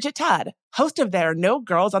 it's Bridget Todd, host of There Are No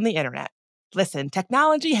Girls on the Internet. Listen,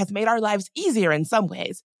 technology has made our lives easier in some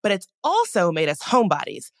ways, but it's also made us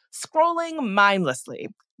homebodies, scrolling mindlessly.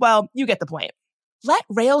 Well, you get the point. Let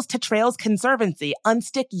Rails to Trails Conservancy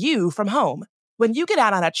unstick you from home. When you get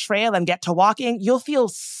out on a trail and get to walking, you'll feel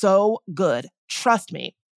so good. Trust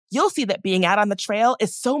me. You'll see that being out on the trail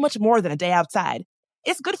is so much more than a day outside.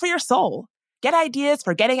 It's good for your soul. Get ideas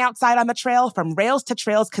for getting outside on the trail from Rails to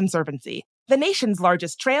Trails Conservancy, the nation's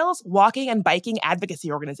largest trails, walking, and biking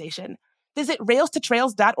advocacy organization. Visit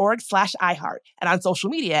railstotrails.org/iHeart and on social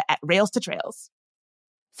media at Rails to Trails.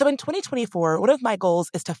 So in 2024, one of my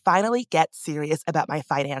goals is to finally get serious about my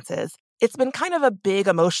finances. It's been kind of a big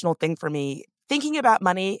emotional thing for me. Thinking about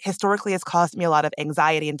money historically has caused me a lot of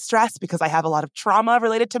anxiety and stress because I have a lot of trauma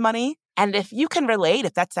related to money. And if you can relate,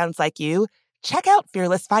 if that sounds like you, check out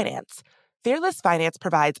Fearless Finance. Fearless Finance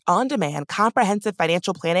provides on-demand, comprehensive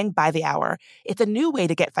financial planning by the hour. It's a new way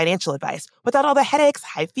to get financial advice without all the headaches,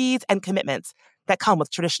 high fees, and commitments that come with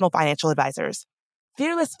traditional financial advisors.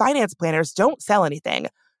 Fearless Finance planners don't sell anything.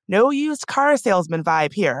 No used car salesman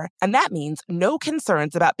vibe here. And that means no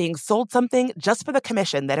concerns about being sold something just for the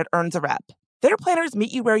commission that it earns a rep. Their planners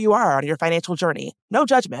meet you where you are on your financial journey. No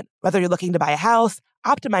judgment. Whether you're looking to buy a house,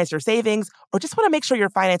 optimize your savings, or just want to make sure your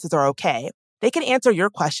finances are okay, they can answer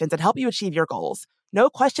your questions and help you achieve your goals.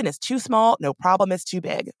 No question is too small, no problem is too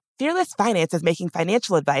big. Fearless Finance is making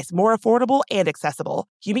financial advice more affordable and accessible.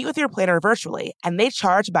 You meet with your planner virtually, and they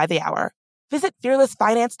charge by the hour. Visit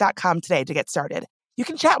fearlessfinance.com today to get started. You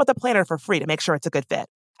can chat with a planner for free to make sure it's a good fit.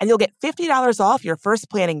 And you'll get $50 off your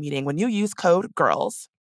first planning meeting when you use code GIRLS.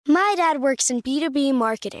 My dad works in B2B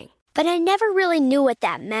marketing, but I never really knew what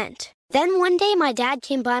that meant. Then one day my dad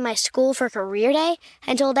came by my school for career day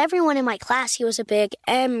and told everyone in my class he was a big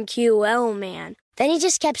MQL man. Then he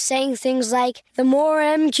just kept saying things like, the more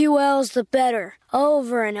MQLs, the better,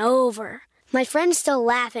 over and over. My friends still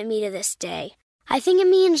laugh at me to this day. I think it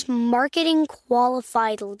means marketing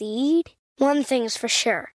qualified lead. One thing's for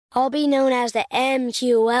sure, I'll be known as the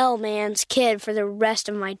MQL man's kid for the rest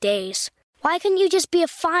of my days. Why couldn't you just be a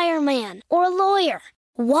fireman or a lawyer?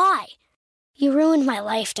 Why? You ruined my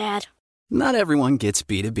life, Dad. Not everyone gets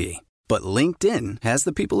B2B, but LinkedIn has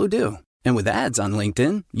the people who do. And with ads on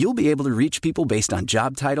LinkedIn, you'll be able to reach people based on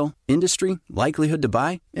job title, industry, likelihood to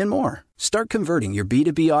buy, and more. Start converting your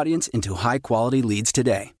B2B audience into high-quality leads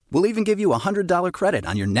today. We'll even give you a $100 credit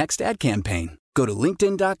on your next ad campaign. Go to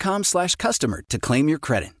linkedin.com/customer to claim your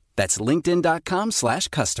credit. That's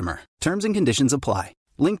linkedin.com/customer. Terms and conditions apply.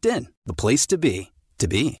 LinkedIn, the place to be, to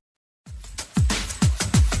be.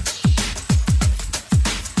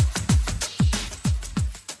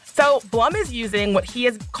 So Blum is using what he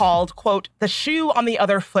has called, quote, the shoe on the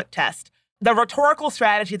other foot test. The rhetorical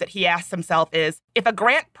strategy that he asks himself is, if a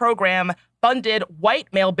grant program funded white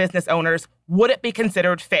male business owners, would it be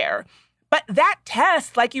considered fair? But that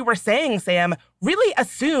test, like you were saying, Sam, really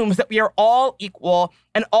assumes that we are all equal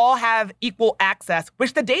and all have equal access,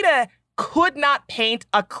 which the data could not paint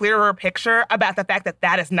a clearer picture about the fact that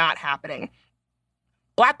that is not happening.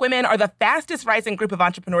 Black women are the fastest rising group of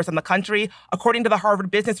entrepreneurs in the country. According to the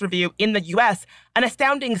Harvard Business Review, in the U.S., an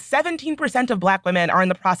astounding 17% of Black women are in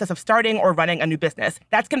the process of starting or running a new business.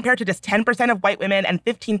 That's compared to just 10% of white women and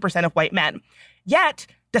 15% of white men. Yet,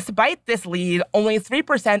 despite this lead, only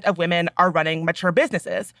 3% of women are running mature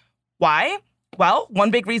businesses. Why? Well,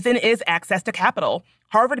 one big reason is access to capital.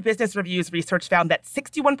 Harvard Business Review's research found that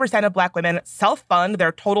 61% of Black women self-fund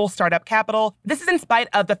their total startup capital. This is in spite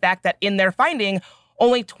of the fact that in their finding,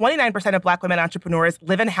 only 29% of Black women entrepreneurs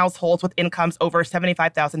live in households with incomes over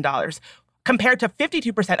 $75,000, compared to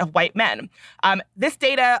 52% of white men. This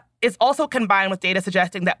data is also combined with data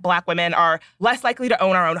suggesting that Black women are less likely to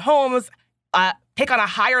own our own homes, take on a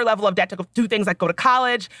higher level of debt to do things like go to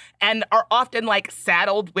college, and are often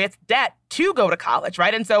saddled with debt to go to college,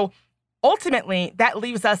 right? And so ultimately, that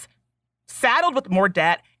leaves us saddled with more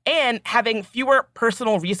debt and having fewer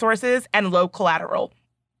personal resources and low collateral.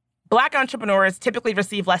 Black entrepreneurs typically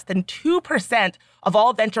receive less than 2% of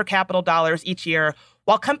all venture capital dollars each year,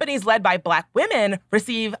 while companies led by Black women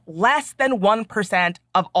receive less than 1%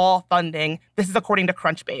 of all funding. This is according to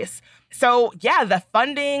Crunchbase. So yeah, the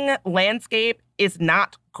funding landscape is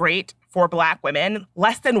not great for Black women.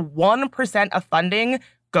 Less than 1% of funding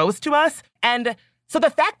goes to us. And so the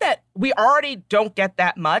fact that we already don't get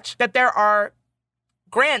that much, that there are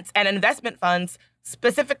grants and investment funds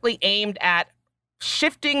specifically aimed at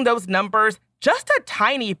shifting those numbers just a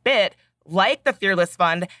tiny bit, like the Fearless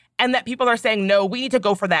Fund, and that people are saying, no, we need to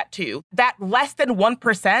go for that too. That less than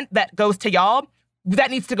 1% that goes to y'all,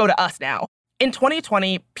 that needs to go to us now. In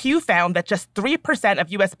 2020, Pew found that just 3%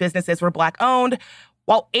 of U.S. businesses were Black-owned,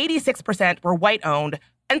 while 86% were white-owned.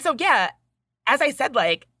 And so, yeah, as I said,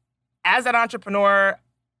 as an entrepreneur,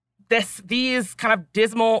 these kind of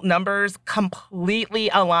dismal numbers completely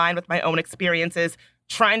align with my own experiences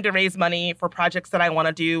trying to raise money for projects that I want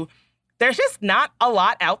to do. There's just not a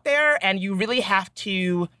lot out there, and you really have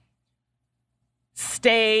to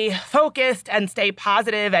stay focused and stay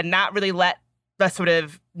positive and not really let the sort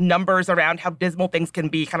of numbers around how dismal things can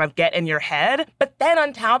be kind of get in your head. But then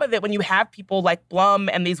on top of it, when you have people like Blum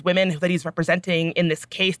and these women that he's representing in this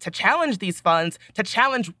case to challenge these funds, to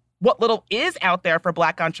challenge what little is out there for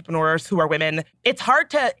Black entrepreneurs who are women, it's hard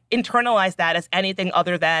to internalize that as anything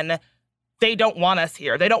other than they don't want us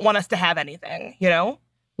here. They don't want us to have anything, you know?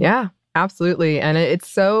 Yeah, absolutely. And it's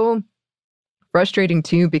so frustrating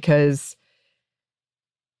too, because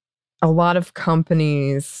a lot of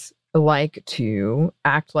companies like to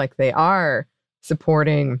act like they are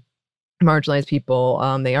supporting marginalized people.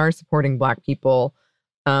 They are supporting Black people.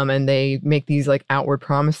 And they make these like outward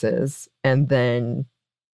promises and then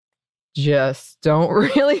just don't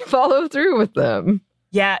really follow through with them.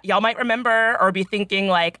 Yeah, y'all might remember or be thinking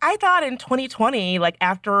like, I thought in 2020, like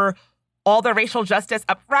after all the racial justice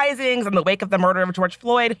uprisings in the wake of the murder of George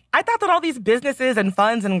Floyd, I thought that all these businesses and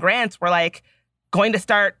funds and grants were like going to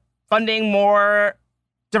start funding more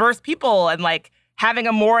diverse people and like having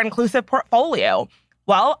a more inclusive portfolio.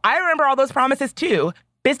 Well, I remember all those promises too.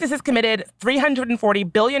 Businesses committed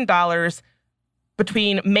 $340 billion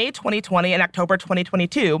between May 2020 and October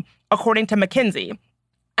 2022, according to McKinsey.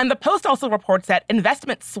 And the Post also reports that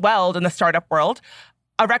investment swelled in the startup world.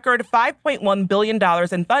 A record $5.1 billion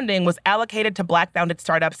in funding was allocated to Black-founded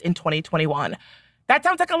startups in 2021. That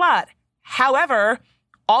sounds like a lot. However,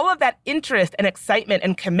 all of that interest and excitement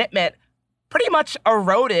and commitment pretty much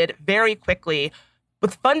eroded very quickly,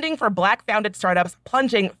 with funding for Black-founded startups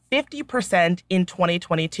plunging 50% in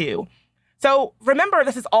 2022. So remember,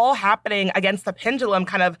 this is all happening against the pendulum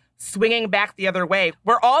kind of swinging back the other way,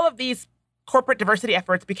 where all of these corporate diversity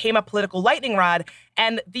efforts became a political lightning rod,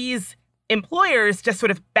 and these employers just sort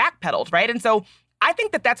of backpedaled, right? And so I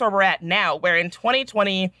think that that's where we're at now, where in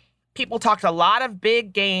 2020, people talked a lot of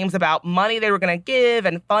big games about money they were going to give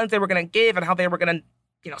and funds they were going to give and how they were going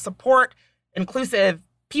to, support inclusive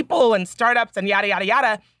people and startups and yada, yada,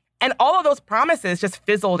 yada. And all of those promises just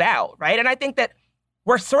fizzled out, right? And I think that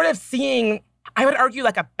we're sort of seeing, I would argue,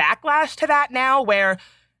 like a backlash to that now, where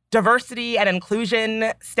diversity and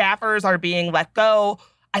inclusion staffers are being let go.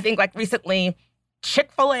 I think like recently,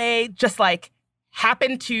 Chick-fil-A just like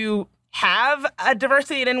happened to have a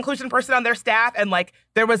diversity and inclusion person on their staff. And like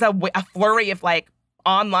there was a flurry of like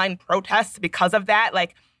online protests because of that.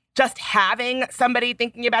 Like just having somebody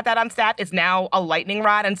thinking about that on staff is now a lightning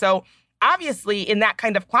rod. And so obviously in that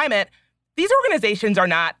kind of climate, these organizations are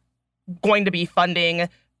not going to be funding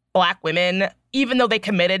Black women, even though they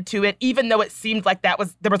committed to it, even though it seemed like there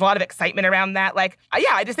was a lot of excitement around that. Like,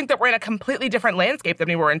 yeah, I just think that we're in a completely different landscape than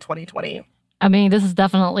we were in 2020. I mean, this is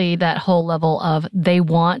definitely that whole level of they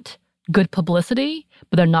want good publicity,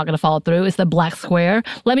 but they're not going to follow through. It's the black square.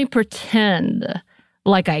 Let me pretend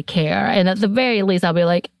like I care. And at the very least, I'll be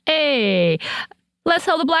like, hey, let's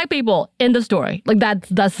help the Black people. End of story. Like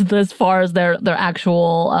that's as far as their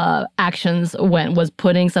actual actions went, was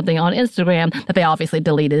putting something on Instagram that they obviously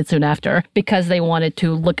deleted soon after because they wanted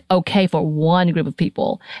to look okay for one group of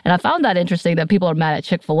people. And I found that interesting that people are mad at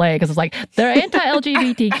Chick-fil-A because it's like they're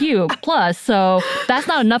anti-LGBTQ plus, so that's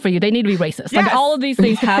not enough for you. They need to be racist. Yes. Like all of these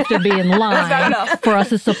things have to be in line for us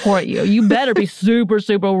to support you. You better be super,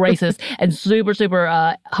 super racist and super,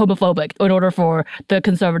 super homophobic in order for the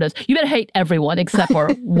conservatives. You better hate everyone except for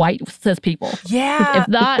white cis people. Yeah. If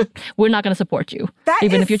not, we're not going to support you.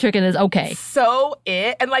 Even if your chicken is okay. So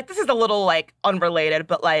and like, this is a little like unrelated,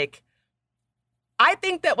 but like, I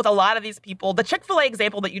think that with a lot of these people, the Chick-fil-A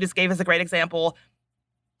example that you just gave is a great example.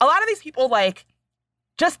 A lot of these people, like,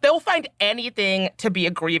 just they'll find anything to be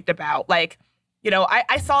aggrieved about. Like,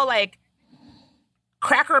 I saw like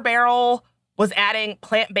Cracker Barrel was adding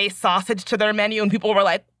plant-based sausage to their menu, and people were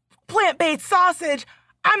like, plant-based sausage?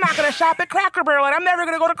 I'm not going to shop at Cracker Barrel, and I'm never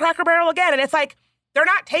going to go to Cracker Barrel again. And it's like, they're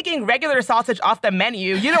not taking regular sausage off the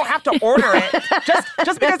menu. You don't have to order it.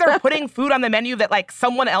 Just because they're putting food on the menu that like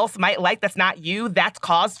someone else might like that's not you, that's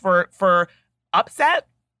cause for upset.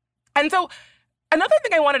 And so another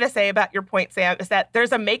thing I wanted to say about your point, Sam, is that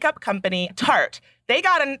there's a makeup company, Tarte. They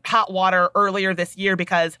got in hot water earlier this year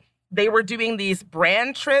because they were doing these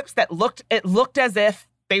brand trips that looked as if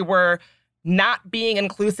they were not being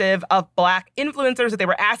inclusive of Black influencers, that they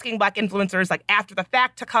were asking Black influencers like after the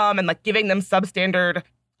fact to come and like giving them substandard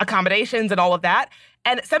accommodations and all of that.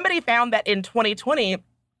 And somebody found that in 2020,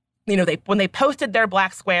 when they posted their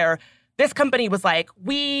Black Square, this company was like,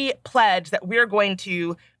 we pledge that we're going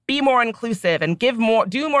to be more inclusive and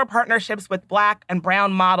do more partnerships with Black and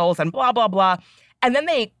brown models and blah, blah, blah. And then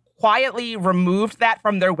they quietly removed that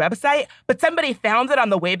from their website, but somebody found it on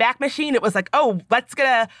the Wayback Machine. It was like, oh, let's get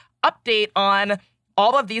a update on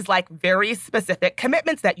all of these like very specific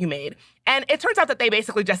commitments that you made. And it turns out that they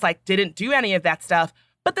basically just like didn't do any of that stuff.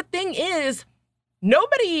 But the thing is,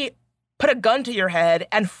 nobody put a gun to your head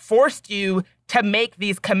and forced you to make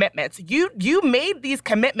these commitments. You made these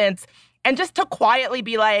commitments, and just to quietly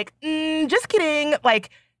be like, just kidding,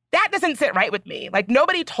 like that doesn't sit right with me. Like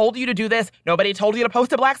nobody told you to do this. Nobody told you to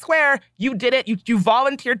post a Black Square. You did it. You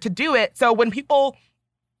volunteered to do it. So when people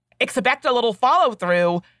expect a little follow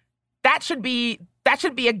through, that should be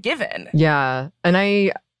a given. Yeah. And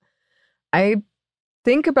I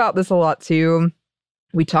think about this a lot too,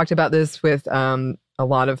 we talked about this with a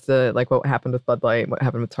lot of the, like what happened with Bud Light, what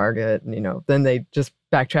happened with Target, and, you know, then they just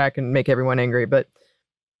backtrack and make everyone angry. But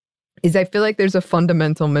I feel like there's a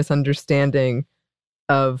fundamental misunderstanding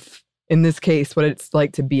of, in this case, what it's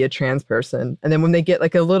like to be a trans person. And then when they get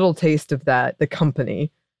like a little taste of that, the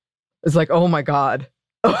company is like, oh my God,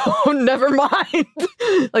 oh, never mind.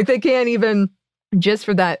 Like they can't even, just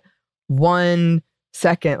for that 1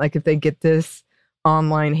 second, like if they get this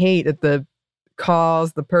online hate at the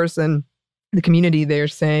cause, the person, the community they're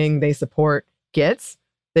saying they support gets,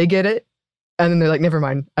 they get it. And then they're like, never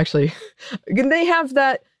mind. Actually, they have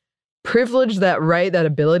that privilege, that right, that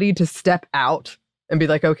ability to step out and be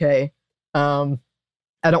like, okay, I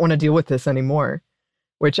don't want to deal with this anymore,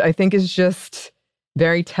 which I think is just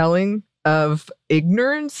very telling of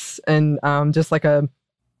ignorance and just like a,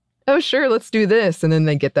 oh, sure, let's do this. And then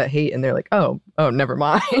they get that hate and they're like, oh, never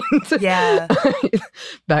mind. Yeah.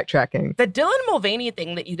 Backtracking. The Dylan Mulvaney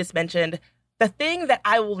thing that you just mentioned, the thing that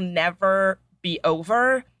I will never be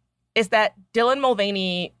over is that Dylan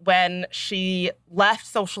Mulvaney, when she left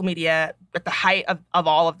social media at the height of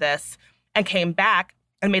all of this and came back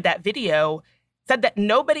and made that video, said that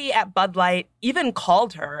nobody at Bud Light even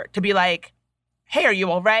called her to be like, hey, are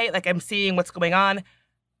you all right? Like, I'm seeing what's going on.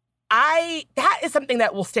 That is something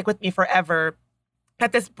that will stick with me forever.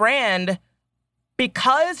 That this brand,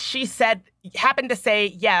 because she happened to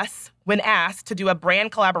say yes when asked to do a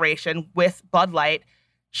brand collaboration with Bud Light,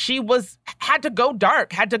 she had to go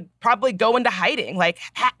dark, had to probably go into hiding, like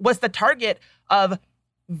was the target of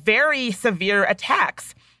very severe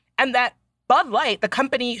attacks. And that Bud Light, the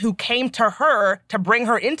company who came to her to bring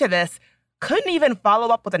her into this, couldn't even follow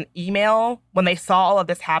up with an email when they saw all of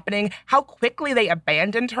this happening, how quickly they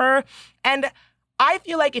abandoned her. And I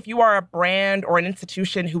feel like if you are a brand or an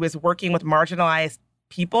institution who is working with marginalized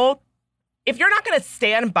people, if you're not going to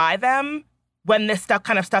stand by them when this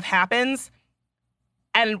kind of stuff happens,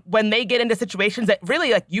 and when they get into situations that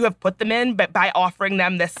really like you have put them in, but by offering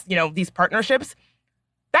them this, you know, these partnerships,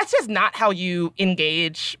 that's just not how you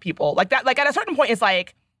engage people. Like that, like at a certain point, it's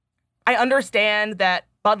like, I understand that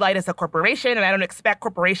Bud Light is a corporation, and I don't expect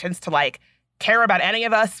corporations to like care about any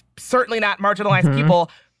of us, certainly not marginalized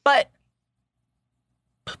people. But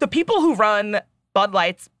the people who run Bud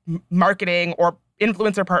Light's marketing or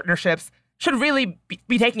influencer partnerships should really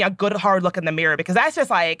be taking a good hard look in the mirror, because that's just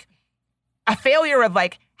like a failure of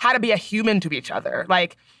like how to be a human to each other.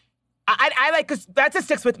 Like I like, because that just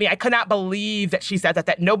sticks with me. I could not believe that she said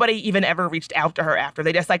that nobody even ever reached out to her after.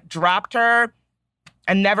 They just like dropped her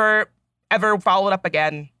and never ever followed up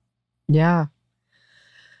again. Yeah.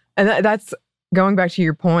 And that's going back to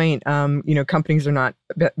your point. You know, companies are not,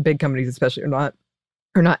 big companies especially, are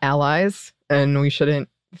not allies, and we shouldn't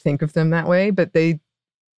think of them that way. But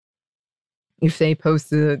if they post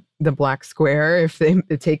the black square, if they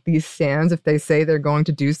take these stands, if they say they're going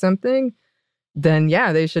to do something, then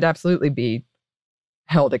yeah, they should absolutely be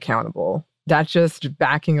held accountable. That's just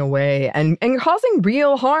backing away and causing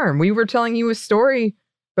real harm. We were telling you a story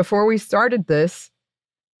before we started this.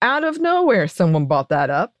 Out of nowhere, someone brought that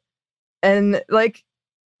up. And like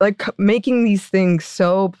making these things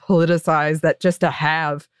so politicized that just to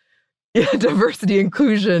have a diversity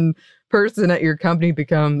inclusion person at your company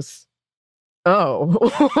becomes,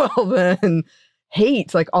 oh, well then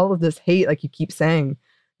hate, like all of this hate, like you keep saying,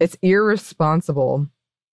 it's irresponsible.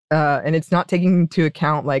 And it's not taking into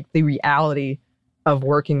account like the reality of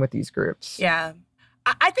working with these groups. Yeah.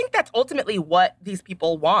 I think that's ultimately what these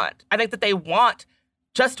people want. I think that they want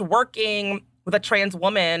just working with a trans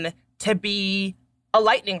woman to be a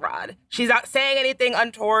lightning rod. She's not saying anything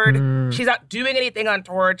untoward. She's not doing anything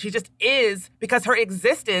untoward. She just is, because her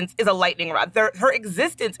existence is a lightning rod. Her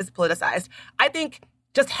existence is politicized. I think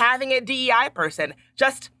just having a DEI person,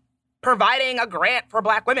 just providing a grant for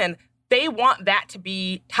Black women, they want that to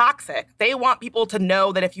be toxic. They want people to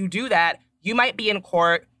know that if you do that, you might be in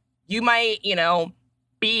court. You might,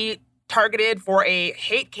 be targeted for a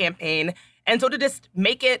hate campaign. And so to just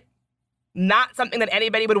make it not something that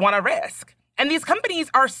anybody would want to risk. And these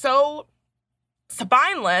companies are so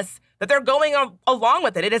spineless that they're going along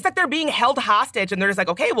with it. It is like they're being held hostage, and they're just like,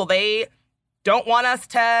 okay, well, they don't want us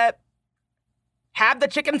to have the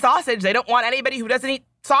chicken sausage. They don't want anybody who doesn't eat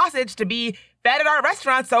sausage to be fed at our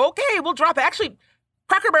restaurant. So, okay, we'll drop it. Actually,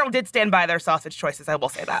 Cracker Barrel did stand by their sausage choices, I will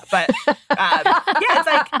say that. But yeah, it's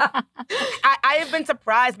like, I have been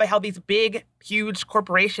surprised by how these big, huge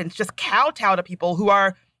corporations just kowtow to people who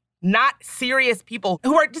are not serious people,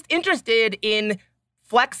 who are just interested in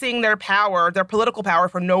flexing their power, their political power,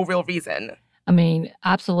 for no real reason. I mean,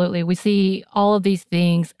 absolutely. We see all of these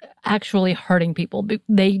things actually hurting people.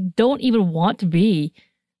 They don't even want to be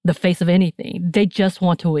the face of anything. They just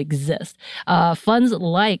want to exist. Funds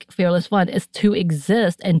like Fearless Fund is to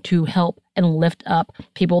exist and to help and lift up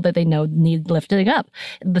people that they know need lifting up.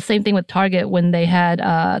 The same thing with Target when they had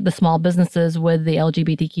the small businesses with the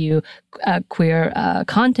LGBTQ queer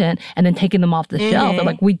content and then taking them off the shelf. They're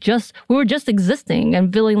like, we were just existing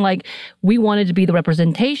and feeling like we wanted to be the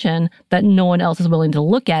representation that no one else is willing to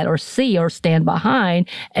look at or see or stand behind.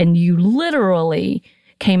 And you literally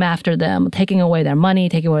came after them, taking away their money,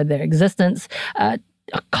 taking away their existence,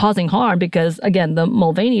 causing harm because, again, the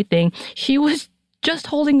Mulvaney thing, she was just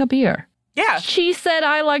holding a beer. Yeah. She said,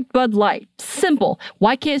 I like Bud Light. Simple.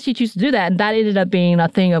 Why can't she choose to do that? And that ended up being a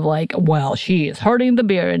thing of like, well, she is hurting the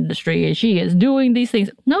beer industry and she is doing these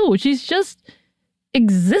things. No, she's just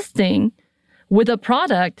existing with a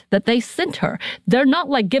product that they sent her. They're not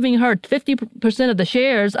like giving her 50% of the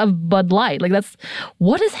shares of Bud Light. Like that's,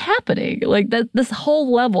 what is happening? Like that, this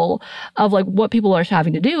whole level of like what people are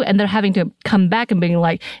having to do. And they're having to come back and being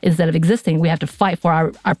like, instead of existing, we have to fight for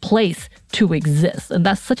our place to exist. And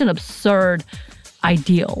that's such an absurd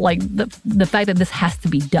ideal. Like the fact that this has to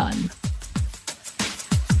be done.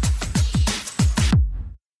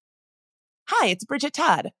 Hi, it's Bridget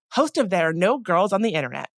Todd, host of There Are No Girls on the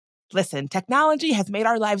Internet. Listen, technology has made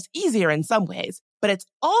our lives easier in some ways, but it's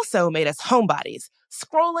also made us homebodies,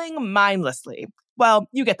 scrolling mindlessly. Well,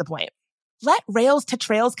 you get the point. Let Rails to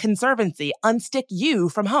Trails Conservancy unstick you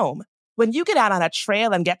from home. When you get out on a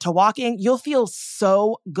trail and get to walking, you'll feel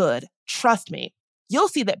so good. Trust me. You'll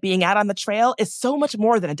see that being out on the trail is so much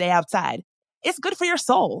more than a day outside. It's good for your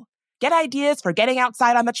soul. Get ideas for getting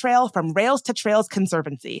outside on the trail from Rails to Trails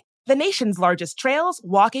Conservancy, the nation's largest trails,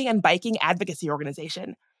 walking, and biking advocacy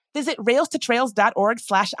organization. Visit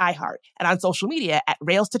railstotrails.org/iHeart and on social media at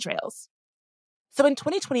Rails to Trails. So in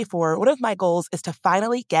 2024, one of my goals is to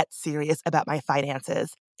finally get serious about my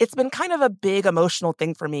finances. It's been kind of a big emotional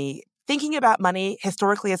thing for me. Thinking about money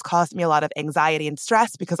historically has caused me a lot of anxiety and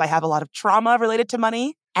stress because I have a lot of trauma related to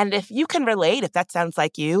money. And if you can relate, if that sounds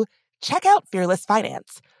like you, check out Fearless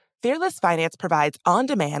Finance. Fearless Finance provides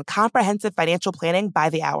on-demand, comprehensive financial planning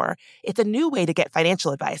by the hour. It's a new way to get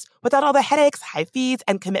financial advice without all the headaches, high fees,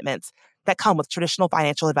 and commitments that come with traditional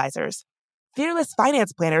financial advisors. Fearless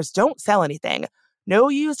Finance planners don't sell anything. No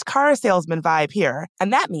used car salesman vibe here.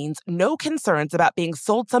 And that means no concerns about being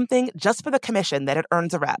sold something just for the commission that it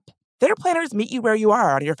earns a rep. Their planners meet you where you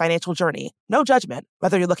are on your financial journey. No judgment.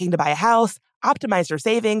 Whether you're looking to buy a house, optimize your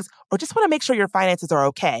savings, or just want to make sure your finances are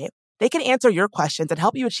okay, they can answer your questions and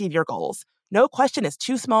help you achieve your goals. No question is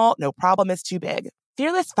too small, no problem is too big.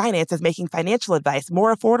 Fearless Finance is making financial advice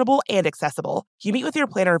more affordable and accessible. You meet with your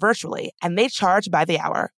planner virtually, and they charge by the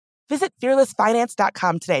hour. Visit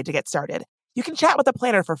fearlessfinance.com today to get started. You can chat with a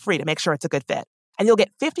planner for free to make sure it's a good fit. And you'll get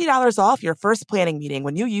 $50 off your first planning meeting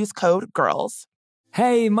when you use code GIRLS.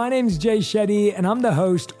 Hey, my name's Jay Shetty, and I'm the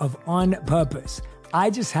host of On Purpose. I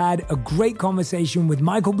just had a great conversation with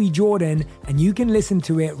Michael B. Jordan, and you can listen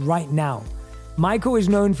to it right now. Michael is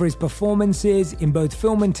known for his performances in both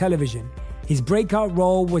film and television. His breakout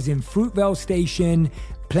role was in Fruitvale Station,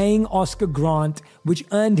 playing Oscar Grant, which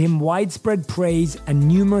earned him widespread praise and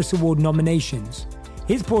numerous award nominations.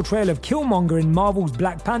 His portrayal of Killmonger in Marvel's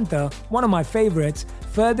Black Panther, one of my favorites,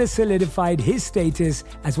 further solidified his status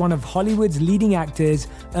as one of Hollywood's leading actors,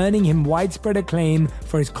 earning him widespread acclaim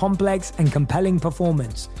for his complex and compelling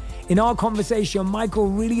performance. In our conversation, Michael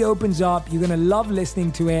really opens up. You're going to love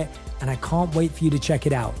listening to it, and I can't wait for you to check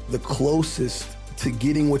it out. The closest to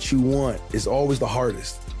getting what you want is always the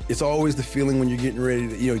hardest. It's always the feeling when you're getting ready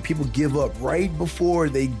to, people give up right before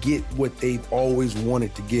they get what they've always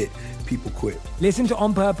wanted to get. People quit. Listen to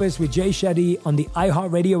On Purpose with Jay Shetty on the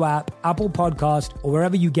iHeartRadio app, Apple Podcast, or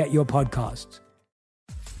wherever you get your podcasts.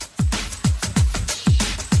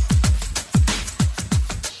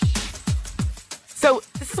 So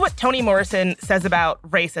this is what Toni Morrison says about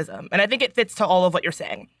racism, and I think it fits to all of what you're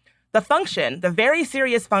saying. The very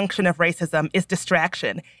serious function of racism is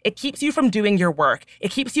distraction. It keeps you from doing your work.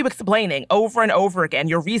 It keeps you explaining over and over again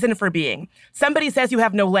your reason for being. Somebody says you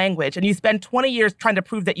have no language, and you spend 20 years trying to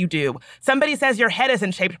prove that you do. Somebody says your head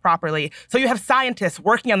isn't shaped properly, so you have scientists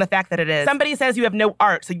working on the fact that it is. Somebody says you have no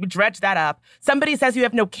art, so you dredge that up. Somebody says you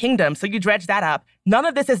have no kingdom, so you dredge that up. None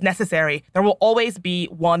of this is necessary. There will always be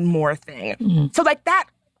one more thing. Mm-hmm. So that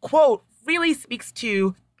quote really speaks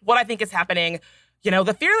to what I think is happening.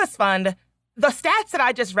 The Fearless Fund, the stats that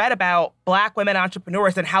I just read about Black women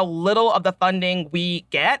entrepreneurs and how little of the funding we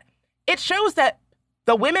get, it shows that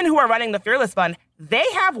the women who are running the Fearless Fund, they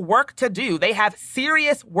have work to do. They have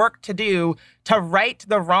serious work to do to right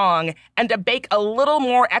the wrong and to bake a little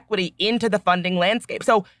more equity into the funding landscape.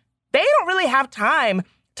 So they don't really have time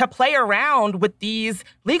to play around with these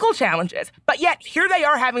legal challenges. But yet here they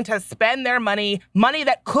are having to spend their money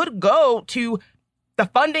that could go to the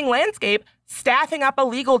funding landscape, staffing up a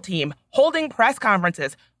legal team, holding press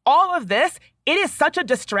conferences. All of this, it is such a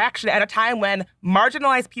distraction at a time when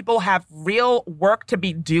marginalized people have real work to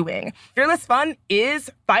be doing. Fearless Fund is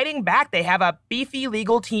fighting back. They have a beefy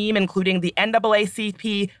legal team, including the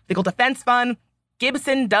NAACP Legal Defense Fund,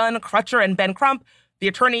 Gibson, Dunn, Crutcher, and Ben Crump, the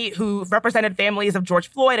attorney who represented families of George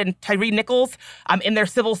Floyd and Tyree Nichols in their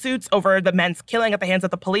civil suits over the men's killing at the hands of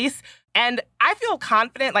the police. And I feel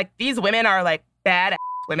confident, like, these women are, like, bad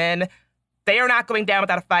women. They are not going down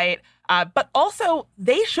without a fight. But also,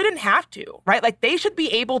 they shouldn't have to, right? Like, they should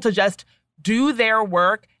be able to just do their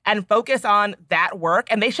work and focus on that work.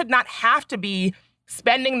 And they should not have to be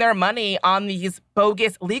spending their money on these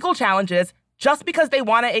bogus legal challenges just because they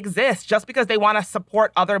want to exist, just because they want to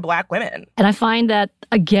support other Black women. And I find that,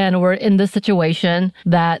 again, we're in this situation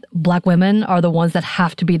that Black women are the ones that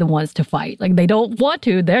have to be the ones to fight. Like, they don't want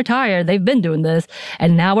to. They're tired. They've been doing this.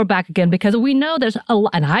 And now we're back again because we know there's a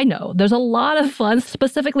lot, and I know there's a lot of funds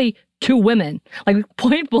specifically to women, like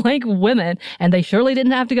point blank women. And they surely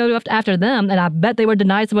didn't have to go after them. And I bet they were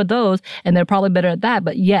denied some of those. And they're probably better at that.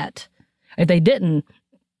 But yet, if they didn't,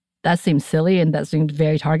 that seems silly and that seems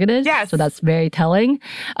very targeted. Yes. So that's very telling.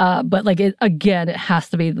 But like, it has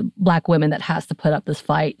to be the Black women that has to put up this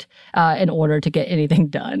fight in order to get anything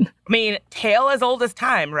done. I mean, tale as old as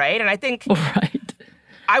time, right? And I think right.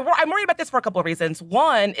 I'm worried about this for a couple of reasons.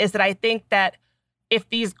 One is that I think that if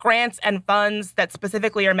these grants and funds that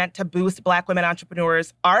specifically are meant to boost Black women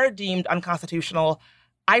entrepreneurs are deemed unconstitutional,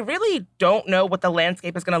 I really don't know what the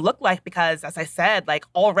landscape is going to look like because, as I said, like,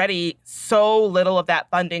 already so little of that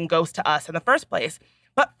funding goes to us in the first place.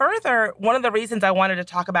 But further, one of the reasons I wanted to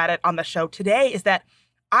talk about it on the show today is that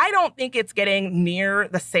I don't think it's getting near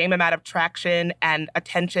the same amount of traction and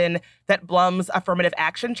attention that Blum's affirmative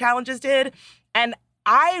action challenges did. And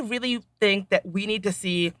I really think that we need to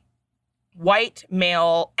see white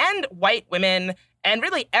male and white women and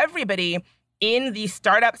really everybody in the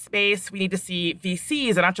startup space. We need to see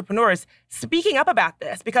VCs and entrepreneurs speaking up about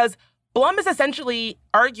this because Blum is essentially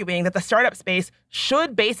arguing that the startup space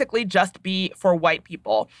should basically just be for white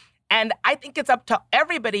people. And I think it's up to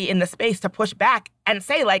everybody in the space to push back and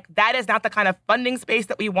say, like, that is not the kind of funding space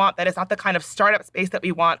that we want. That is not the kind of startup space that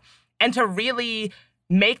we want. And to really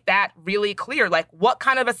make that really clear, like, what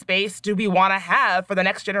kind of a space do we want to have for the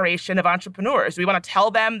next generation of entrepreneurs? Do we want to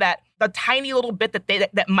tell them that the tiny little bit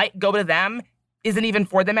that might go to them isn't even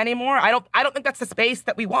for them anymore? I don't think that's the space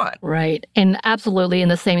that we want. Right. And absolutely in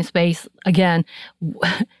the same space, again,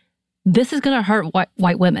 this is going to hurt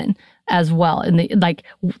white women as well. And like,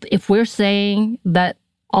 if we're saying that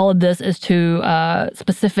all of this is too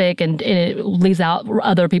specific and it leaves out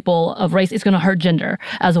other people of race, it's going to hurt gender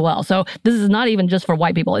as well. So this is not even just for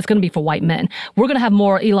white people. It's going to be for white men. We're going to have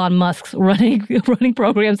more Elon Musks running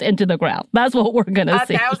programs into the ground. That's what we're going to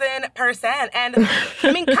see. 1,000%. And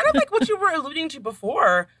I mean, kind of like what you were alluding to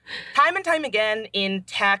before, time and time again in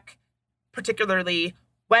tech, particularly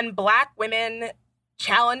when Black women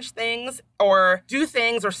challenge things or do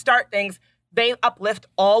things or start things, they uplift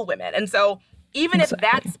all women. And so even if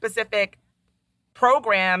that specific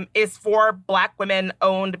program is for Black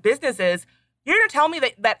women-owned businesses, you're going to tell me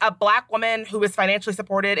that a Black woman who is financially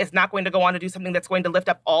supported is not going to go on to do something that's going to lift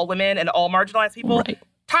up all women and all marginalized people? Right.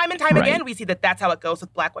 Time and time again, we see that that's how it goes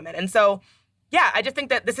with Black women. And so, yeah, I just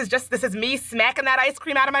think that this is me smacking that ice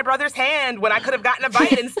cream out of my brother's hand when I could have gotten a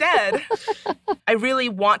bite instead. I really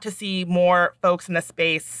want to see more folks in the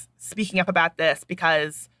space speaking up about this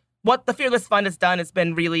because what the Fearless Fund has done has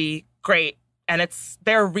been really great. And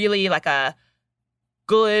they're really like a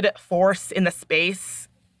good force in the space.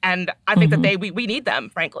 And I think that we need them,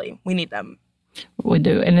 frankly. We need them. We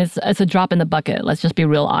do. And it's a drop in the bucket. Let's just be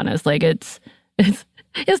real honest. Like it's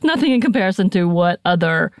nothing in comparison to what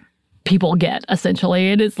other people get,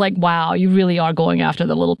 essentially. And it's like, wow, you really are going after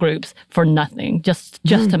the little groups for nothing, just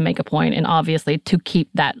to make a point. And obviously to keep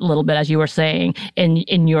that little bit, as you were saying,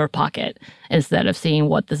 in your pocket, instead of seeing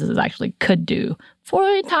what this is actually could do for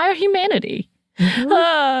entire humanity.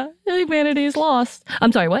 Humanity is lost.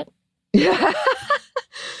 I'm sorry, what? Yeah.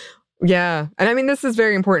 Yeah. And I mean, this is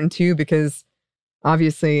very important too, because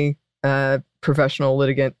obviously professional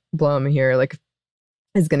litigant Blum here, like,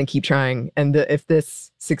 is going to keep trying. And if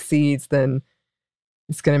this succeeds, then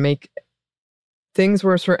it's going to make things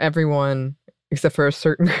worse for everyone except for a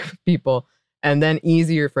certain group of people, and then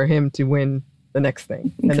easier for him to win the next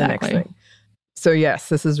thing and the next thing. So yes,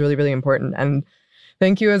 this is really, really important. And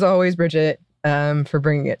thank you as always, Bridget, for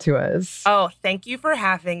bringing it to us. Oh, thank you for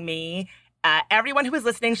having me. Everyone who is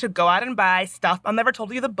listening should go out and buy Stuff I'll Never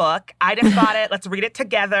Told You, the book. I just bought it. Let's read it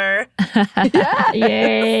together. Yes.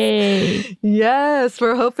 Yay. Yes,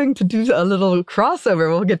 we're hoping to do a little crossover.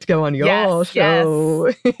 We'll get to go on your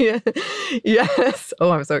show. Yes. Yes. Oh,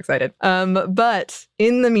 I'm so excited. But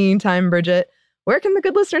in the meantime, Bridget, where can the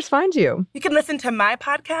good listeners find you? You can listen to my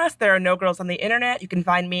podcast, There Are No Girls on the Internet. You can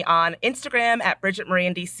find me on Instagram at Bridget Marie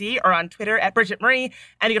in DC or on Twitter at Bridget Marie.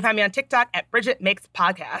 And you can find me on TikTok at Bridget Makes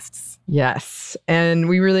Podcasts. Yes. And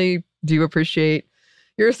we really do appreciate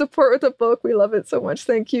your support with the book. We love it so much.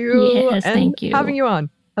 Thank you. Yes, and thank you. having you on,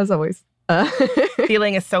 as always.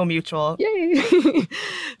 Feeling is so mutual. Yay.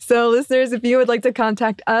 So listeners, if you would like to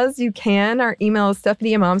contact us, you can. Our email is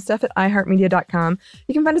stephaniemomstuff@iheartmedia.com.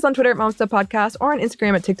 You can find us on Twitter at momstuffpodcast or on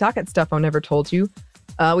Instagram at TikTok at Stuff I Never Told You.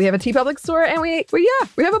 We have a TeePublic store and we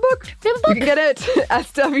have a book. You can get it at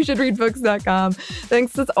stuffyoushouldreadbooks.com.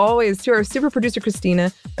 Thanks as always to our super producer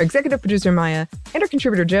Christina, our executive producer Maya, and our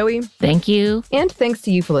contributor Joey. Thank you. And thanks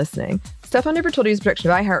to you for listening. Stuff I Never Told You is a production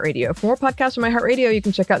of iHeartRadio. For more podcasts from iHeartRadio, you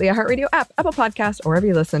can check out the iHeartRadio app, Apple Podcasts, or wherever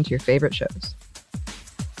you listen to your favorite shows.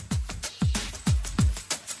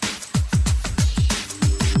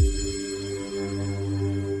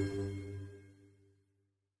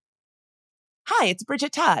 Hi, it's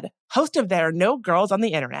Bridget Todd, host of There Are No Girls on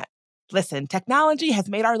the Internet. Listen, technology has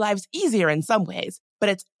made our lives easier in some ways, but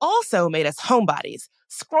it's also made us homebodies,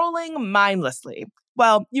 scrolling mindlessly.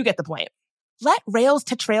 Well, you get the point. Let Rails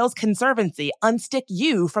to Trails Conservancy unstick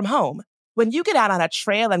you from home. When you get out on a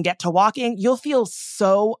trail and get to walking, you'll feel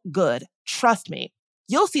so good. Trust me.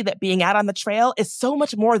 You'll see that being out on the trail is so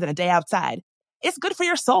much more than a day outside. It's good for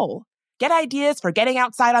your soul. Get ideas for getting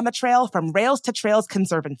outside on the trail from Rails to Trails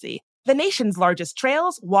Conservancy, the nation's largest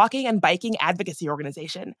trails, walking, and biking advocacy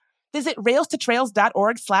organization. Visit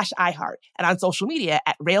railstotrails.org/iHeart and on social media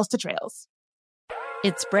at Rails to Trails.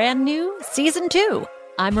 It's brand new, Season 2.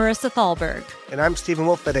 I'm Marissa Thalberg. And I'm Stephen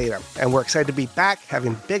Wolf Pereira, and we're excited to be back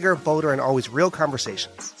having bigger, bolder, and always real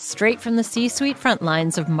conversations. Straight from the C-suite front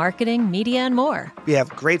lines of marketing, media, and more. We have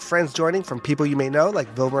great friends joining from people you may know,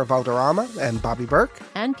 like Vilmer Valderrama and Bobby Burke.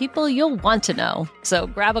 And people you'll want to know. So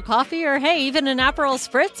grab a coffee or, hey, even an Aperol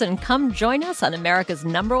Spritz and come join us on America's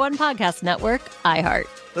 #1 podcast network, iHeart.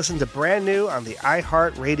 Listen to Brand New on the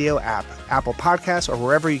iHeartRadio app, Apple Podcasts, or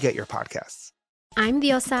wherever you get your podcasts. I'm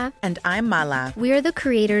Diosa. And I'm Mala. We are the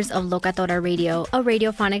creators of Locatora Radio, a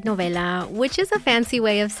radiophonic novela, which is a fancy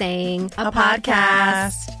way of saying a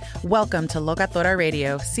podcast. Welcome to Locatora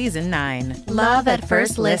Radio, Season 9. Love at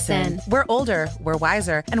first listen. We're older, we're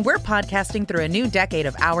wiser, and we're podcasting through a new decade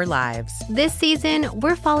of our lives. This season,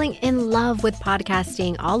 we're falling in love with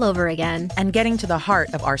podcasting all over again. And getting to the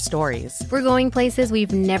heart of our stories. We're going places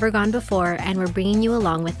we've never gone before, and we're bringing you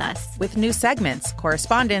along with us. With new segments,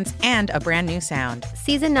 correspondence, and a brand new sound.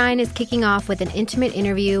 Season 9 is kicking off with an intimate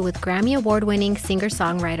interview with Grammy Award-winning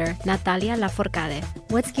singer-songwriter Natalia Lafourcade.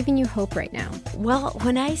 What's giving you hope right now? Well,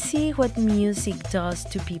 when I see what music does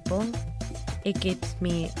to people, it gives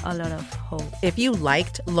me a lot of hope. If you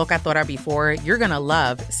liked Locatora before, you're going to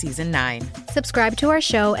love Season 9. Subscribe to our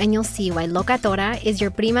show and you'll see why Locatora is your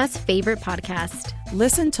prima's favorite podcast.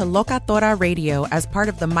 Listen to Locatora Radio as part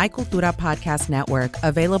of the My Cultura Podcast Network,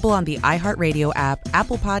 available on the iHeartRadio app,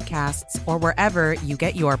 Apple Podcasts, or wherever you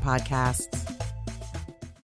get your podcasts.